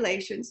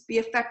populations be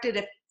affected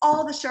if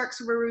all the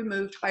sharks were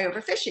removed by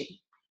overfishing?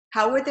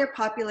 How would their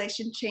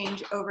population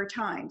change over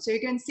time? So you're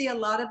going to see a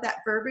lot of that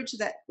verbiage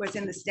that was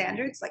in the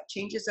standards, like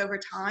changes over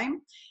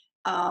time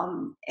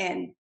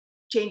and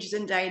changes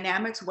in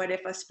dynamics. What if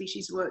a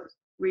species was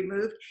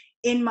removed,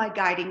 in my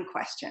guiding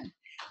question?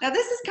 Now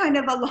this is kind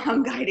of a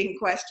long guiding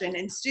question,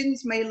 and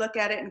students may look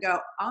at it and go,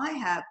 I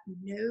have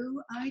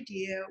no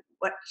idea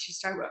what she's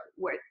talking about,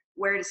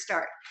 where to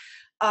start.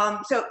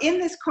 So in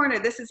this corner,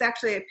 this is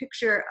actually a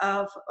picture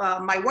of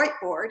my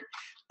whiteboard,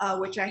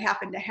 which I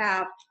happen to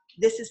have.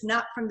 This is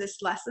not from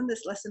this lesson.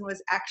 This lesson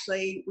was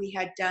actually, we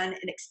had done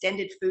an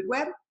extended food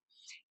web.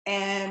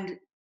 And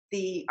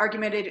the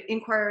argumentative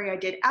inquiry I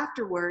did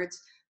afterwards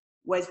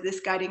was this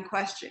guiding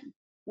question.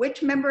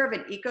 Which member of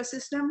an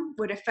ecosystem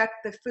would affect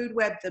the food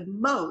web the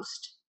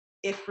most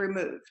if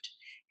removed?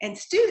 And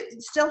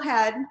still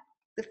had,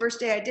 the first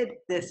day I did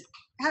this,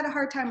 had a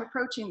hard time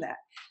approaching that.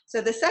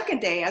 So the second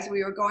day, as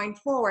we were going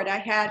forward, I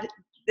had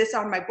this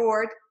on my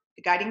board,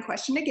 the guiding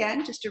question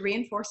again, just to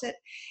reinforce it.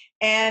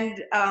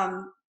 And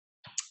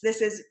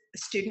this is a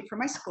student from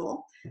my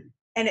school,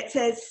 and it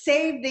says,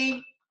 save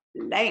the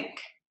blank.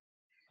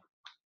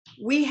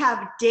 We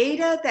have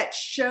data that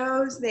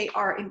shows they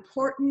are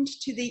important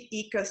to the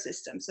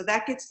ecosystem. So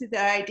that gets to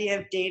the idea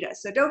of data.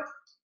 So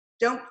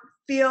don't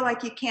feel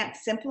like you can't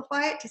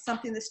simplify it to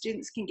something the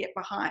students can get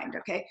behind,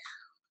 okay?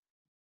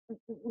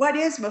 What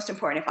is most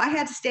important? If I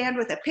had to stand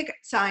with a picket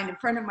sign in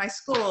front of my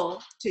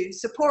school to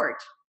support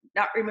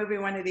not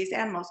removing one of these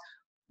animals,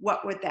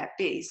 what would that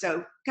be?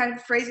 So kind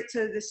of phrase it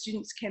so the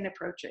students can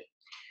approach it.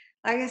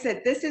 Like I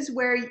said, this is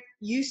where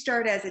you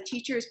start as a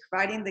teacher, is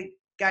providing the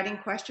guiding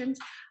questions.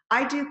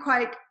 I do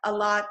quite a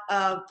lot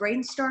of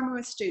brainstorming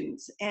with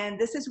students, and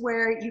this is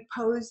where you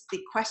pose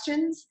the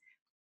questions,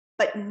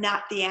 but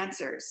not the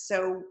answers.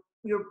 So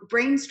you're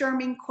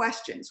brainstorming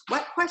questions.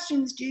 What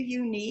questions do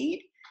you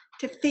need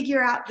to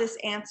figure out this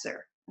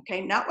answer?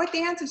 Okay, not what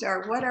the answers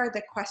are, what are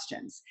the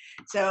questions?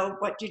 So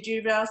what do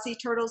juvenile sea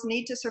turtles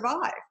need to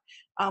survive?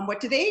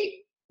 What do they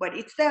eat? What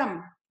eats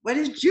them? What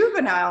does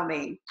juvenile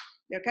mean?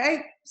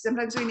 Okay,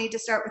 sometimes we need to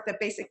start with the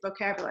basic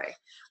vocabulary.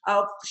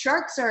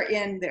 Sharks are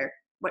in there.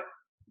 What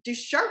do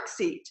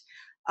sharks eat?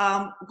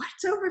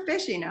 What's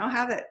overfishing? I don't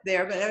have it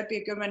there, but that would be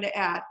a good one to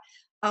add.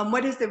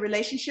 What is the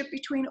relationship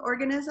between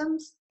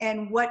organisms,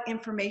 and what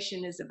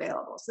information is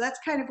available? So that's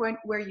kind of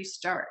where you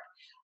start.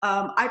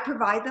 I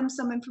provide them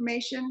some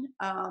information,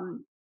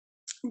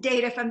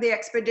 data from the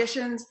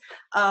expeditions.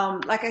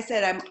 Like I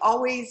said, I'm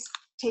always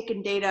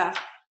taking data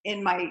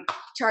in my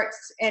charts,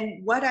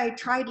 and what I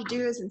try to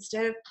do is,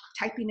 instead of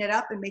typing it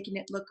up and making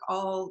it look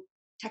all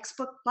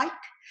textbook-like,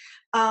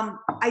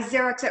 I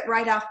Xerox it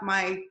right off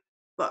my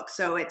book.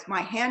 So it's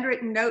my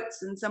handwritten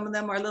notes, and some of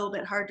them are a little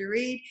bit hard to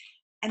read,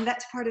 and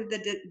that's part of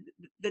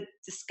the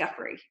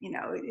discovery, you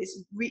know,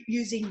 is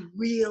using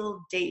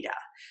real data.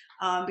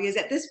 Because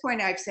at this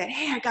point I've said,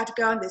 hey, I got to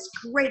go on this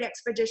great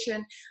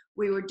expedition.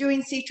 We were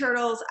doing sea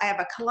turtles. I have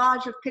a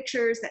collage of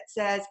pictures that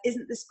says,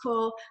 isn't this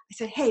cool? I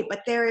said, hey,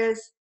 but there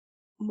is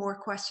more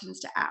questions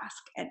to ask.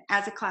 And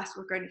as a class,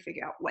 we're going to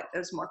figure out what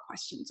those more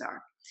questions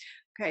are.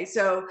 Okay,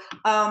 so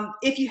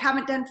if you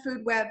haven't done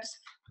food webs,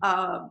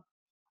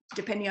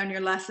 depending on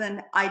your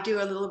lesson, I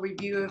do a little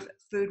review of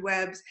food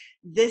webs.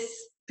 This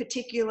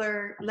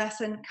particular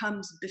lesson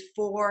comes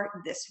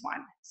before this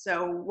one.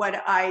 So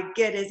what I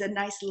get is a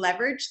nice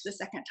leverage the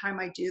second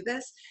time I do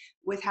this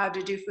with how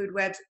to do food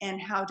webs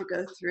and how to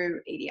go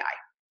through ADI.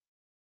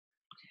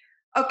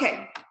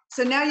 Okay,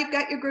 so now you've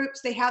got your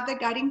groups. They have their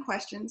guiding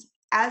questions.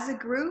 As a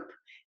group,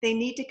 they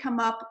need to come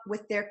up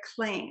with their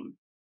claim,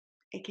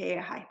 aka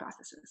a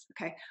hypothesis.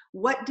 Okay,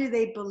 what do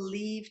they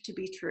believe to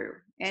be true?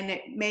 And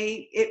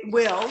it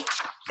will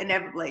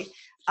inevitably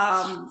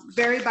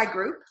vary by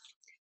group.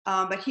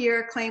 But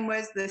here, claim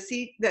was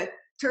the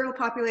turtle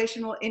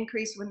population will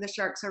increase when the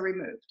sharks are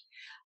removed.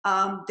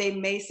 They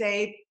may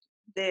say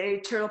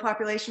the turtle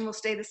population will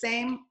stay the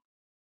same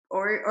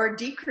or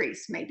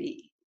decrease,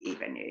 maybe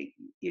even,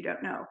 you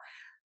don't know.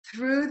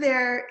 Through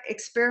their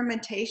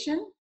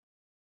experimentation,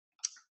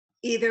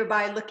 either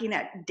by looking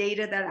at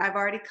data that I've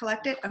already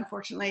collected.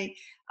 Unfortunately,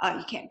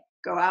 you can't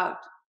go out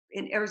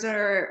in Arizona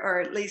or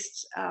at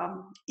least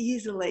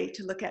easily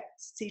to look at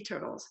sea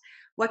turtles.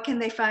 What can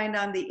they find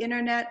on the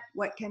internet?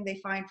 What can they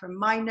find from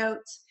my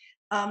notes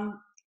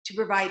to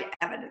provide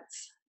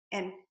evidence?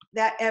 And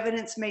that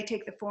evidence may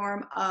take the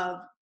form of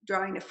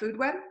drawing a food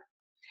web.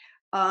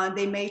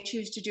 They may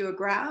choose to do a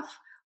graph,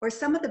 or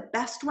some of the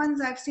best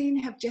ones I've seen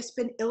have just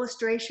been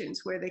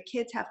illustrations where the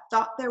kids have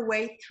thought their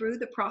way through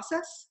the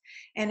process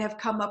and have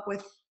come up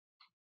with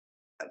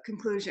a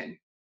conclusion.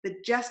 The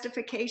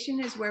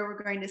justification is where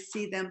we're going to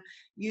see them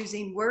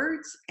using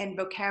words and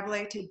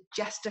vocabulary to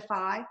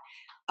justify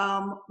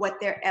what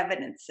their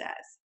evidence says.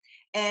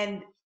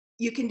 And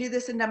you can do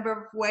this a number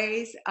of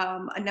ways.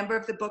 A number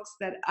of the books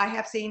that I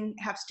have seen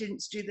have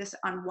students do this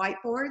on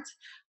whiteboards.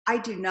 I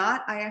do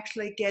not. I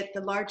actually get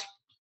the large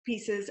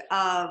pieces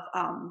of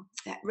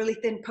that really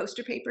thin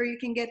poster paper you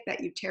can get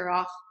that you tear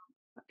off.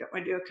 I don't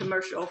want to do a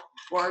commercial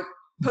for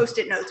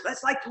Post-it notes, but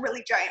it's like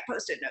really giant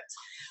Post-it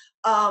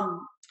notes.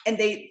 And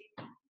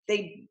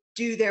they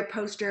do their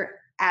poster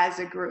as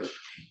a group.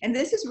 And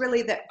this is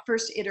really the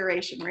first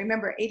iteration.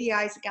 Remember,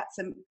 ADI's got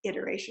some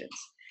iterations.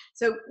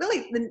 So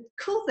really the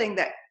cool thing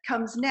that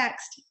comes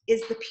next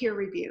is the peer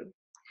review.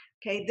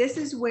 Okay, this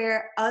is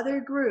where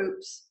other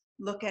groups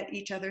look at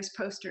each other's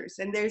posters.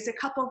 And there's a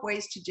couple of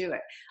ways to do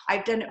it.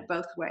 I've done it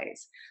both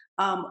ways.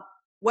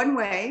 One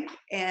way,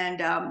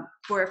 and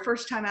for a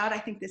first time out, I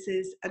think this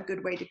is a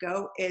good way to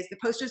go, is the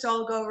posters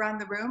all go around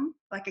the room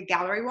like a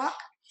gallery walk.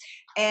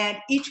 And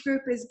each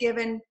group is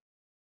given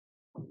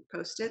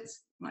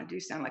Post-its. Well, I do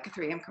sound like a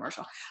 3M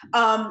commercial.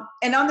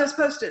 And on those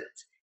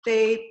Post-its,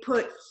 they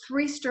put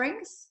 3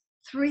 strengths,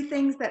 3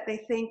 things that they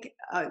think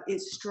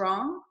is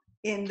strong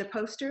in the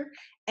poster,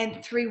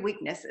 and 3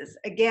 weaknesses.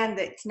 Again,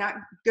 that's not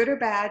good or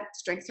bad,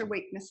 strengths or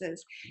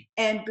weaknesses.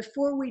 And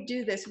before we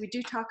do this, we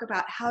do talk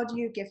about how do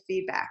you give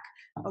feedback?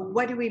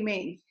 What do we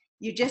mean?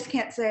 You just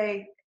can't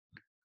say,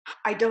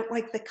 I don't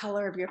like the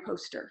color of your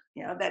poster.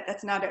 You know,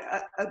 that's not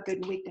a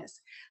good weakness.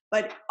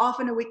 But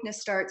often a weakness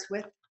starts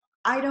with,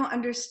 I don't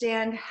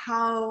understand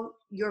how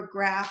your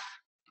graph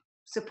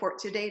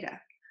supports your data.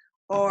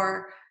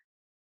 Or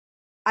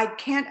I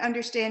can't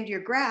understand your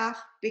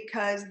graph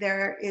because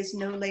there is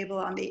no label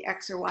on the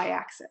X or Y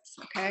axis,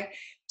 okay?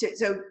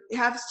 So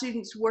have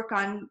students work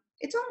on,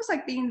 it's almost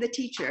like being the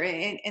teacher.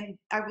 And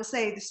I will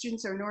say the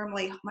students are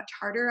normally much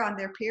harder on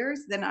their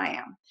peers than I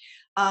am.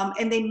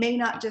 And they may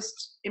not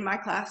just, in my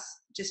class,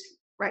 just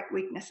write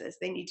weaknesses.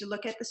 They need to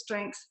look at the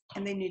strengths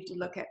and they need to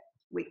look at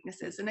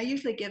weaknesses. And I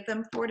usually give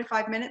them 4 to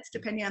 5 minutes,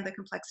 depending on the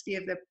complexity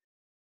of the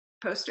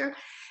poster.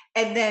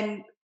 And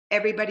then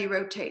everybody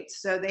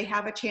rotates. So they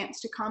have a chance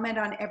to comment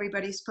on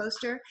everybody's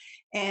poster,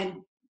 and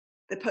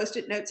the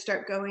Post-it notes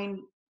start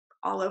going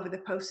all over the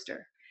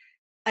poster.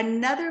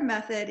 Another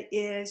method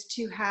is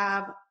to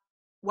have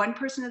one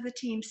person of the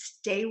team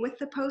stay with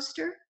the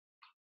poster.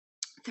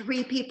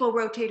 3 people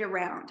rotate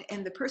around,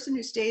 and the person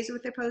who stays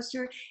with the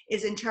poster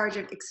is in charge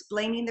of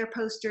explaining their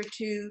poster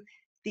to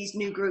these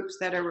new groups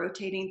that are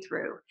rotating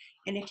through.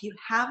 And if you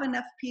have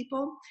enough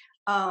people,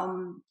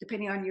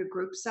 depending on your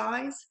group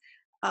size,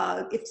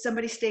 if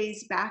somebody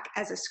stays back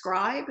as a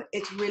scribe,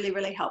 it's really,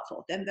 really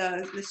helpful. Then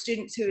the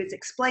students who is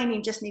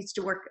explaining just needs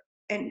to work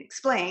and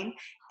explain,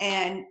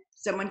 and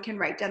someone can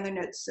write down their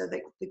notes so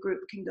that the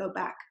group can go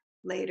back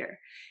later.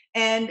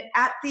 And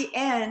at the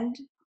end,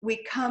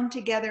 we come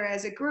together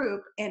as a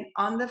group, and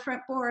on the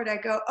front board, I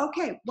go,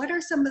 okay, what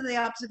are some of the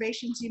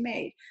observations you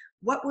made?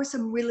 What were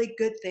some really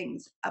good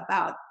things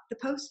about the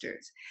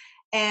posters?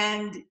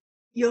 And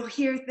you'll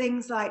hear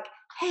things like,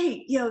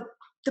 hey, you know,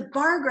 the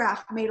bar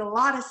graph made a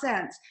lot of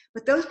sense,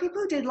 but those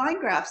people who did line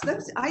graphs,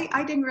 those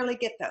I didn't really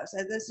get those.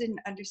 I just didn't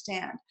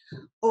understand.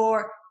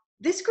 Or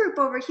this group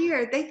over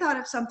here, they thought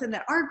of something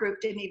that our group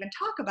didn't even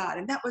talk about,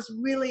 and that was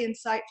really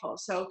insightful.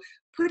 So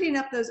putting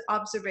up those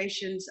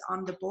observations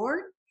on the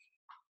board,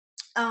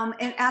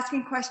 and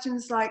asking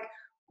questions like,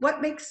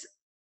 what makes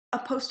a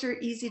poster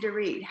easy to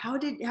read? How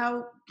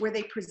were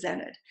they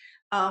presented?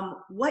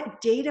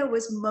 What data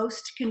was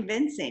most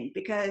convincing?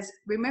 Because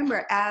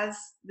remember, as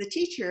the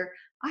teacher,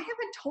 I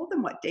haven't told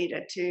them what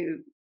data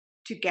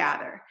to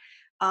gather.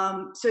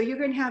 So you're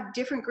going to have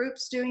different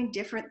groups doing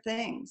different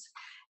things.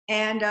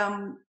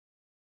 And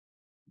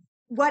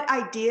what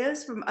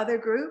ideas from other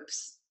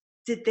groups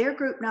did their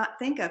group not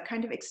think of?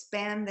 Kind of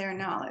expand their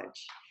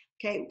knowledge.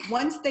 Okay,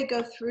 once they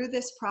go through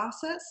this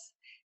process,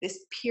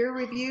 this peer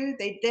review,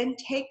 they then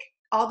take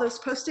all those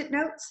Post-it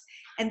notes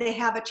and they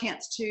have a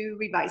chance to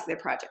revise their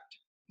project.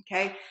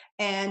 Okay,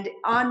 and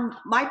on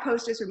my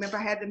posters, remember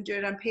I had them do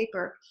it on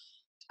paper,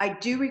 I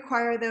do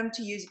require them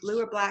to use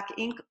blue or black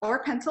ink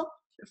or pencil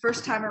the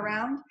first time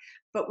around,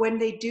 but when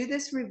they do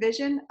this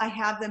revision, I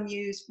have them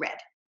use red,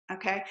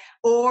 okay?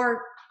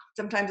 Or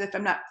sometimes if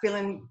I'm not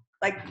feeling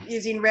like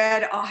using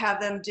red, I'll have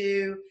them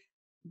do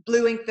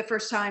blue ink the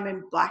first time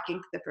and black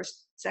ink the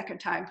second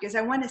time, because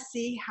I want to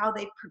see how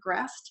they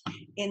progressed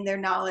in their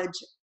knowledge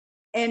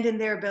and in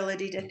their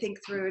ability to think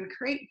through and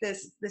create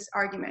this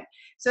argument.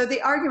 So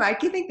the argument, I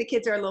think the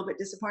kids are a little bit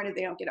disappointed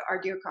they don't get to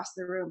argue across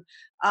the room,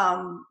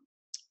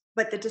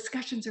 but the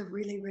discussions are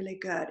really, really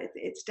good.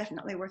 It's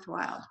definitely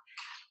worthwhile.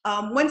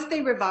 Once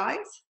they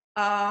revise,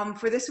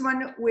 for this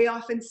one, we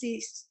often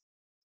see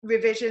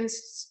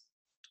revisions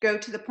go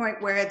to the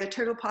point where the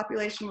turtle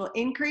population will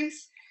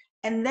increase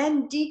and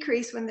then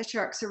decrease when the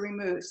sharks are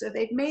removed. So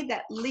they've made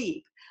that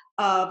leap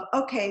of,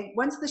 okay,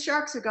 once the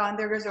sharks are gone,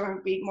 there's going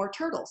to be more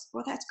turtles.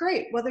 Well, that's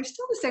great. Well, there's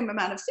still the same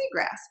amount of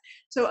seagrass.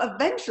 So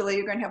eventually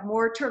you're going to have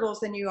more turtles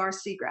than you are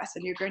seagrass,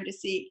 and you're going to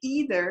see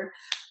either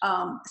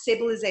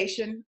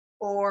stabilization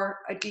or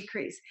a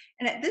decrease.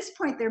 And at this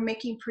point, they're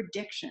making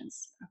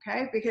predictions,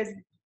 okay, because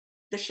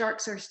the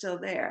sharks are still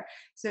there.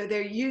 So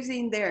they're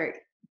using their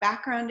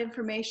background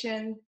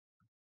information,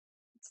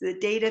 the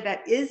data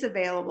that is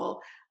available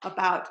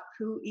about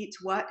who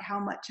eats what, how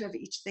much of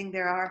each thing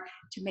there are,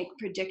 to make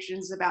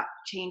predictions about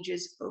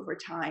changes over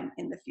time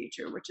in the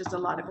future, which is a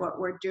lot of what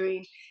we're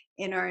doing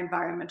in our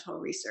environmental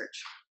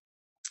research.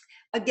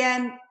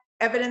 Again,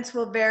 evidence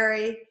will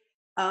vary.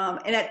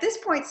 And at this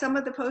point, some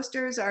of the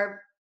posters are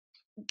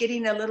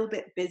getting a little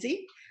bit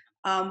busy,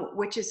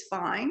 which is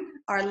fine.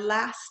 Our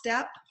last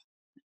step,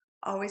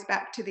 always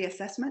back to the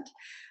assessment.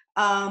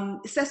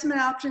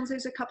 Assessment options,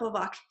 there's a couple of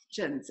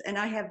options, and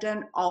I have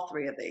done all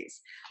 3 of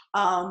these.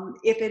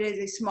 If it is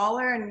a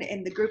smaller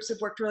and the groups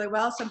have worked really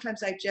well,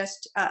 sometimes I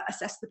just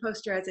assess the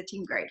poster as a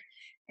team grade.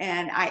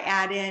 And I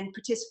add in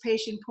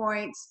participation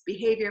points,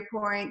 behavior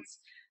points,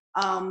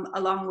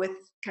 along with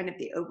kind of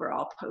the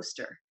overall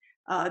poster.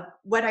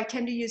 What I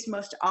tend to use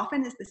most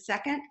often is the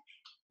second.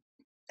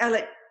 I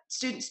let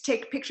students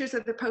take pictures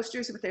of the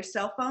posters with their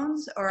cell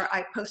phones, or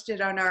I post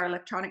it on our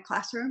electronic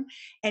classroom,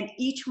 and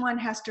each one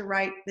has to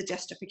write the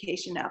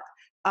justification up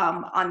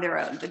on their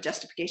own, the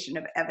justification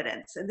of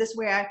evidence. And this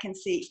way I can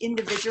see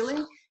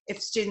individually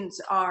if students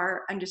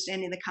are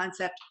understanding the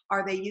concept,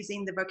 are they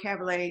using the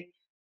vocabulary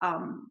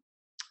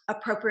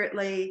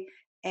appropriately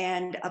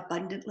and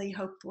abundantly,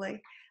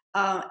 hopefully.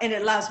 And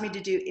it allows me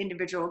to do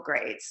individual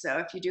grades. So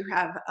if you do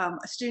have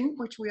a student,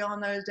 which we all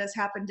know does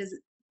happen,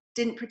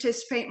 didn't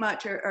participate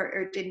much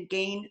or didn't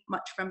gain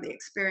much from the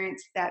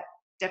experience, that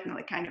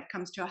definitely kind of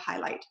comes to a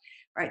highlight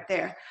right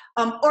there.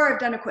 Or I've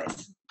done a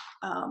quiz.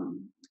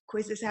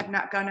 Quizzes have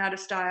not gone out of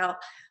style,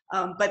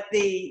 but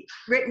the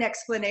written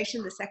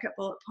explanation, the second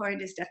bullet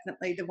point, is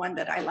definitely the one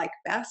that I like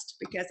best,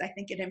 because I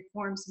think it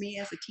informs me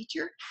as a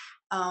teacher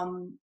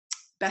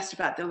best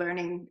about the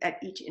learning that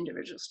each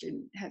individual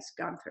student has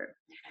gone through.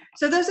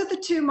 So those are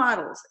the two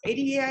models,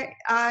 ADI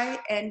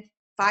and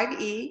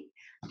 5E.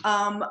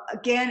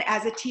 Again,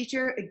 as a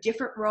teacher, a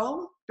different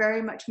role,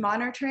 very much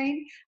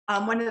monitoring.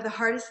 One of the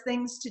hardest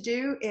things to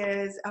do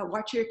is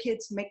watch your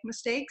kids make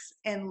mistakes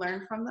and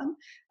learn from them.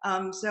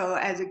 So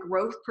as a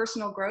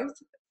personal growth,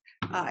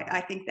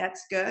 I think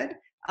that's good.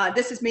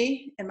 This is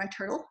me and my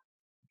turtle.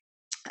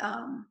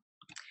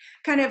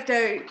 Kind of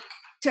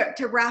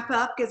to wrap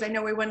up, because I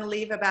know we want to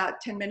leave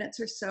about 10 minutes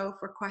or so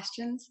for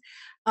questions.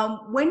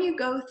 When you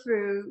go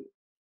through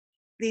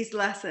these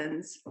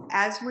lessons,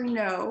 as we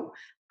know,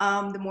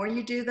 the more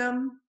you do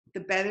them, the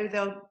better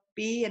they'll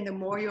be and the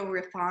more you'll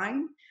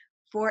refine.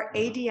 For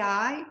ADI,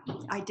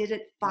 I did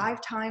it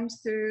 5 times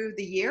through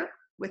the year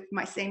with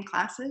my same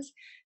classes.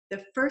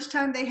 The first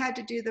time they had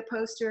to do the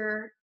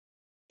poster,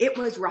 it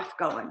was rough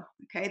going,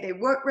 okay? They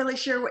weren't really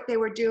sure what they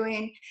were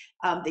doing.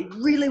 They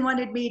really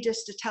wanted me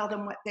just to tell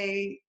them what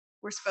they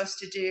were supposed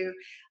to do.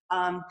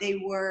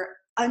 They were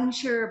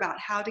unsure about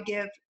how to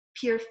give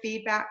peer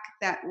feedback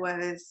that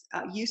was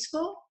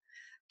useful.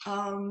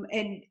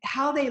 And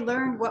how they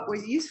learned what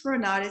was useful or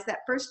not is that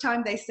first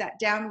time they sat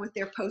down with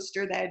their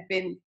poster that had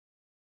been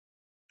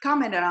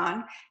commented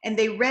on, and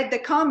they read the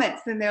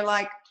comments, and they're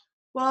like,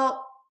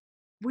 well,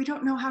 we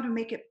don't know how to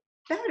make it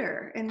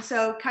better. And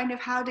so kind of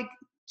how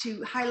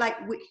to highlight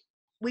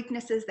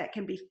weaknesses that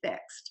can be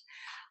fixed.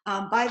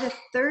 By the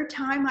third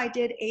time I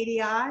did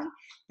ADI,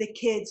 the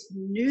kids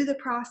knew the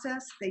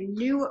process. They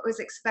knew what was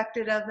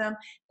expected of them.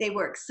 They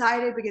were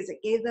excited because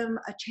it gave them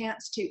a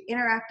chance to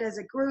interact as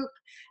a group.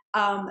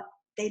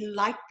 They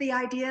liked the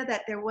idea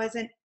that there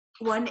wasn't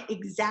one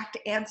exact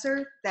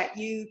answer, that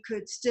you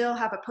could still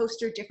have a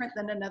poster different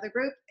than another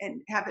group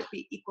and have it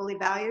be equally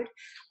valued.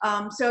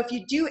 So if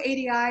you do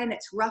ADI and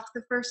it's rough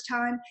the first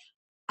time,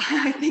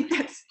 I think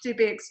that's to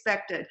be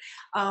expected.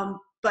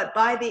 But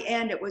by the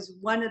end, it was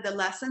one of the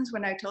lessons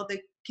when I told the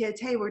kids,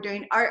 hey, we're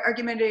doing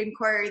argumentative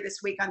inquiry this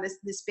week on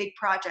this big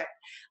project,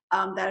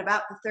 that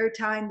about the third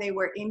time they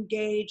were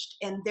engaged,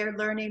 and their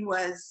learning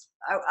was,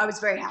 I was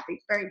very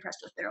happy, very impressed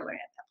with their learning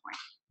at that point.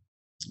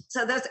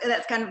 So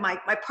that's kind of my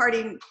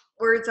parting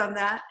words on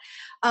that.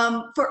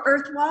 For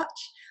Earthwatch,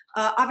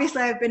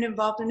 obviously I've been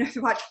involved in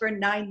Earthwatch for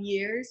 9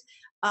 years.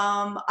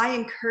 I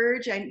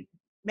encourage,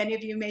 many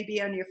of you may be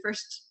on your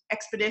first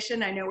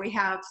expedition. I know we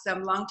have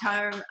some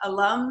long-time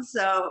alums,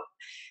 so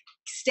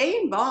stay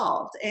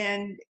involved.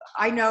 And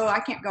I know I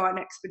can't go on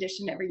an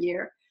expedition every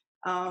year.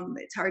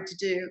 It's hard to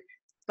do,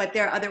 but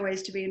there are other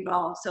ways to be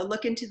involved. So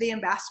look into the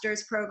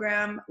ambassadors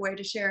program, way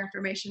to share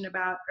information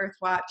about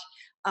Earthwatch.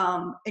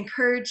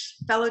 Encourage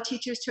fellow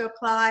teachers to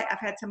apply. I've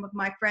had some of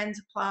my friends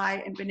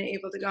apply and been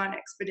able to go on an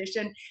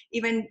expedition.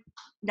 Even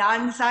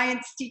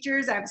non-science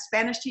teachers. I have a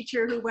Spanish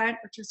teacher who went,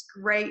 which was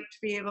great to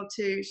be able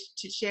to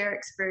share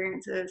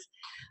experiences.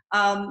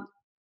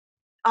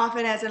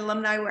 Often as an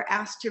alumni, we're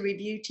asked to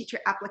review teacher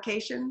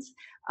applications,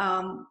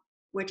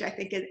 which I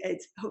think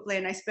it's hopefully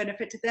a nice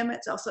benefit to them.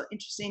 It's also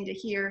interesting to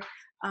hear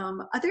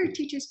other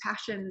teachers'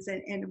 passions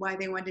and why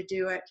they want to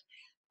do it.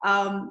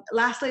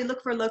 Lastly,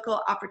 look for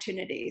local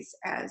opportunities.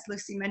 As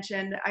Lucy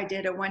mentioned, I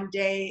did a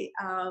one-day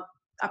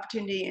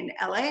opportunity in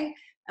LA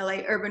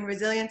Urban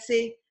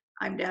Resiliency.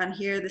 I'm down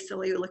here, the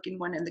silly looking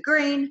one in the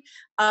green.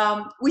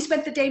 We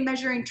spent the day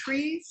measuring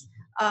trees.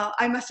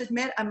 I must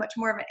admit, I'm much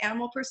more of an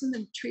animal person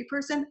than a tree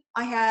person.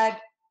 I had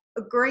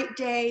a great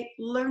day,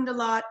 learned a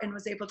lot, and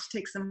was able to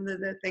take some of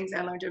the things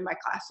I learned in my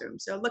classroom.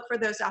 So look for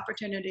those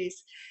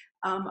opportunities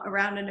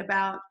around and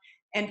about.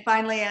 And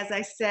finally, as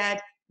I said,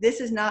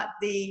 this is not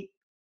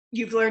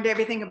you've learned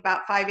everything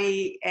about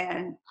 5E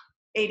and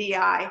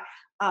ADI.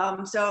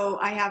 So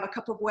I have a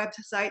couple of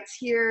websites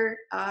here.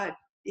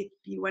 If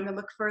you want to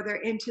look further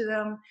into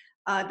them,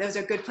 those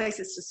are good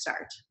places to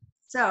start.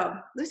 So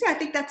Lucy, I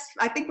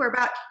think we're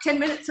about 10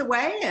 minutes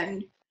away.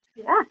 And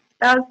yeah,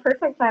 that was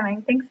perfect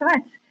timing. Thanks so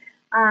much.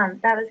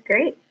 That was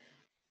great.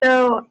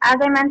 So as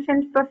I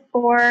mentioned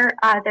before,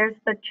 there's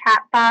the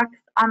chat box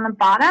on the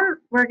bottom.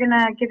 We're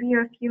gonna give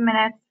you a few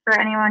minutes for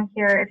anyone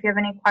here. If you have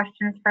any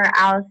questions for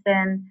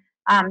Alison,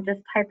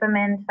 just type them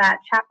into that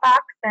chat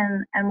box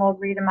and we'll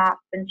read them off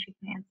and she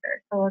can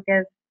answer. So we'll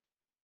give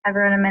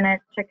everyone a minute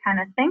to kind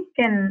of think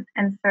and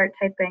start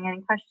typing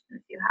any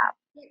questions you have.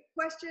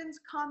 questions,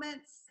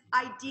 comments,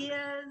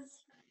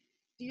 ideas?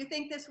 Do you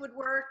think this would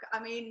work?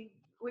 I mean,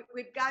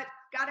 we've got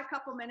a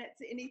couple minutes,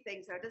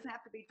 anything, so it doesn't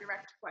have to be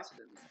direct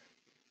questions.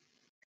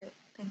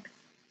 Thanks.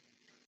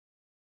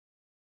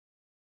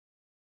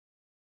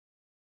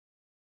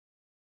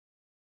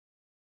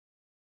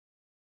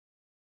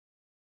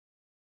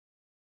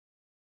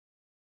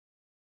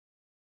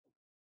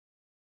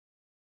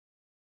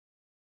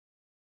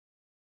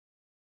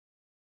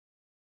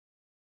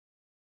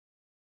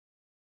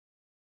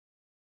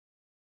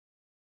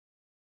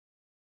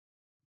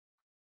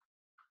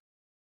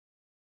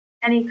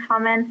 Any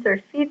comments or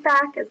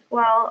feedback as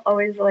well,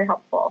 always really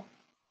helpful.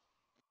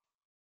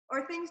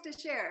 Or things to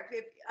share.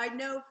 If I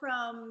know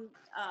from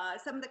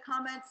some of the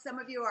comments, some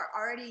of you are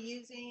already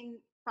using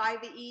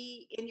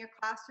 5E in your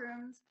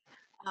classrooms.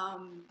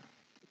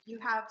 If you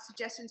have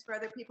suggestions for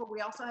other people,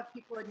 we also have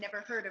people who had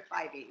never heard of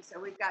 5E. So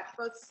we've got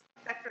both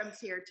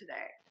spectrums here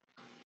today.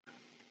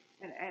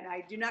 And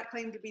I do not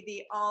claim to be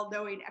the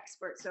all-knowing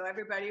expert, so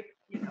everybody,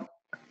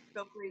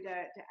 feel free to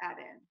add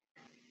in.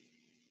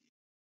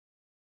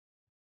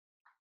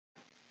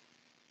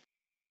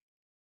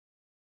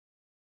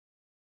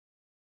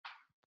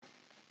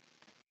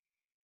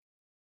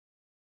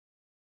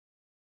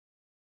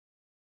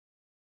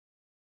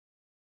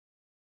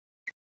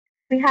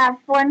 We have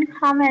one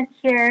comment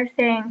here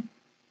saying,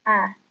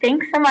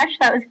 thanks so much,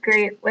 that was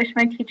great. Wish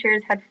my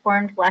teachers had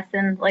formed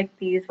lessons like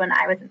these when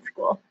I was in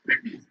school.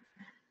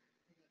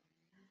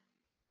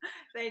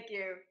 Thank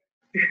you.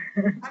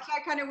 Actually, I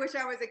kind of wish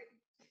I was a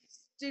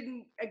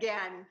student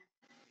again.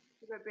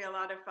 It would be a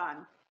lot of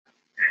fun.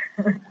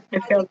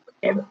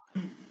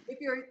 If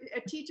you're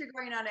a teacher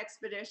going on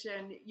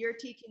expedition, you're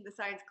teaching the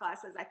science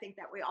classes I think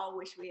that we all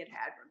wish we had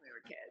had when we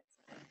were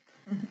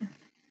kids.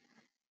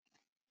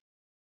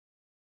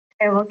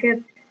 Okay, we'll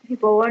give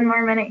people one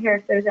more minute here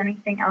if there's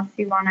anything else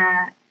you want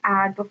to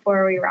add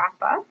before we wrap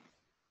up.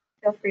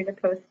 Feel free to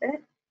post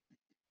it.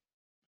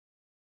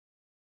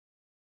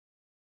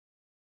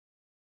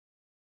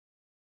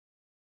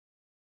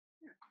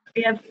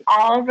 We have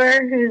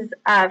Oliver, who's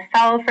a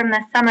fellow from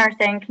the summer,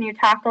 saying, can you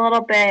talk a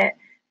little bit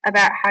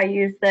about how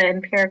you use the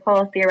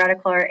empirical,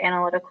 theoretical, or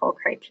analytical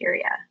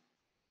criteria?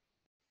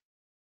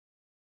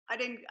 I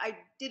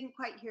didn't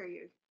quite hear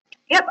you.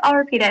 Yep, I'll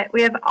repeat it.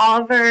 We have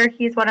Oliver.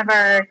 He's one of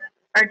our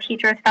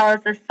Teachers Fellows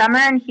this summer,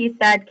 and he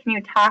said, can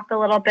you talk a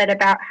little bit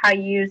about how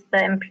you use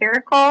the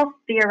empirical,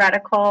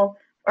 theoretical,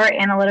 or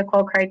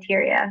analytical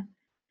criteria?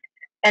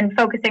 And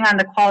focusing on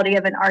the quality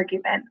of an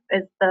argument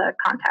is the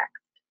context.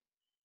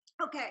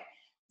 Okay,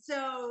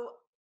 so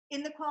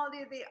in the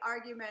quality of the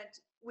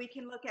argument, we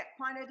can look at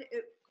quantitative,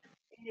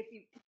 and if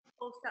you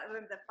pull some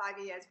of the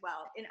 5E as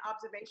well. In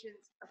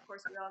observations, of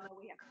course, we all know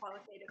we have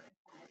qualitative and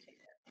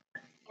quantitative.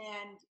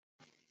 And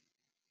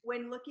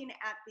when looking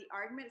at the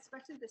argument,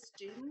 especially the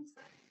students,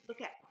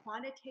 look at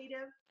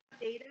quantitative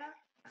data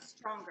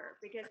stronger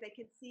because they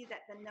can see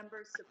that the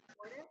numbers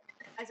support it,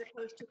 as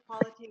opposed to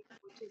qualitative,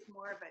 which is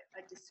more of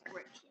a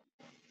description.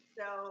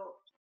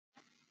 So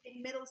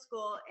in middle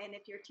school, and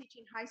if you're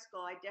teaching high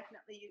school, I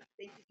definitely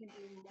think you can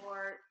do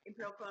more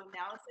empirical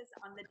analysis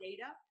on the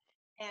data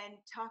and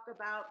talk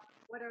about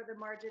what are the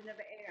margin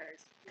of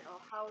errors,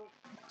 how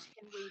much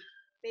can we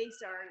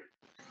base our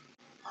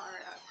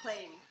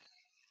claim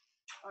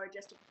or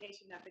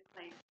justification of the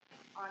claim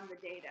on the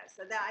data.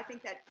 So that I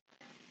think that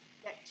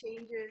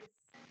changes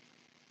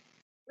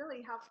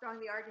really how strong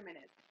the argument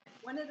is.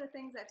 One of the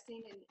things I've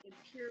seen in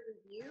peer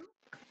review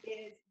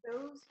is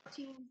those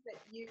teams that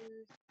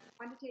use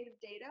quantitative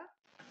data,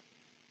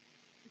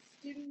 the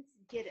students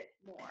get it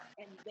more,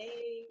 and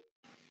they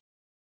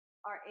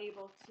are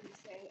able to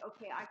say,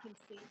 okay, I can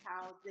see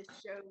how this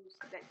shows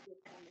that your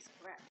claim is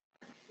correct.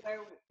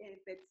 Where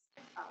if it's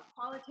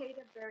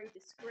qualitative, very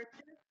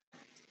descriptive,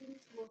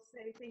 students will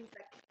say things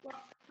like, well,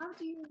 how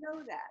do you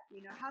know that?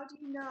 How do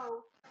you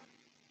know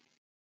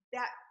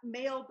that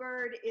male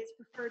bird is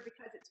preferred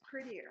because it's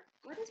prettier?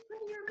 What does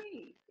prettier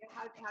mean?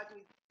 How do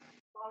you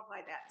qualify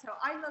that? So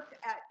I looked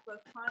at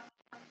both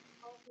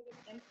qualitative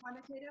and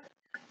quantitative,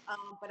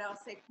 but I'll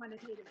say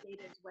quantitative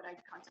data is what I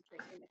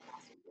concentrate in the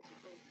classroom, which is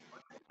really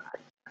important.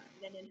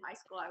 And then in high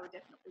school, I would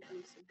definitely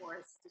do some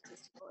more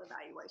statistical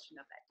evaluation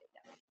of that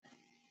data.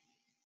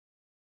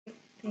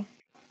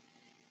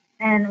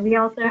 And we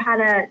also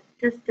had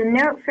just a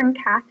note from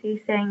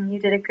Kathy saying you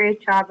did a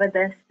great job with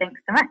this. Thanks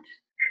so much.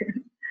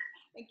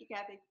 Thank you,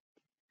 Kathy.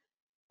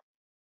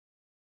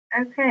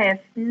 Okay, if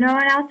no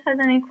one else has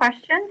any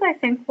questions, I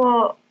think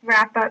we'll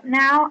wrap up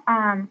now.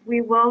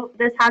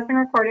 This has been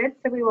recorded,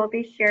 so we will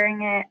be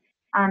sharing it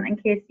in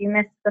case you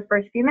missed the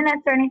first few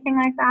minutes or anything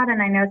like that.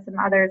 And I know some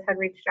others had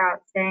reached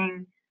out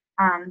saying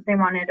they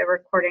wanted a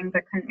recording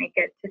but couldn't make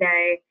it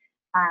today.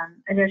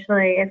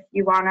 Additionally, if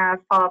you want to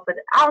follow up with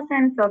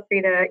Alison, feel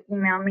free to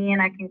email me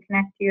and I can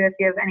connect you if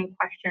you have any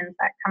questions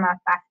that come up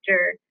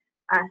after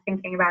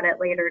thinking about it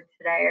later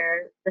today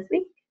or this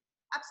week.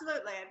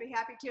 Absolutely, I'd be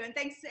happy to. And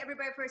thanks to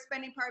everybody for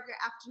spending part of your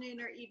afternoon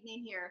or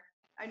evening here.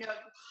 I know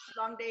it's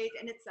long days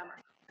and it's summer.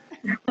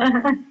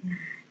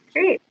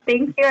 Great.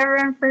 thank you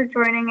everyone for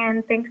joining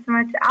in. Thanks so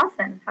much,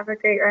 Alison. Have a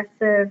great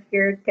rest of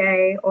your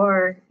day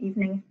or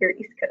evening if you're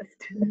East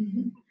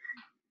Coast.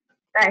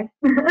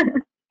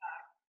 Bye.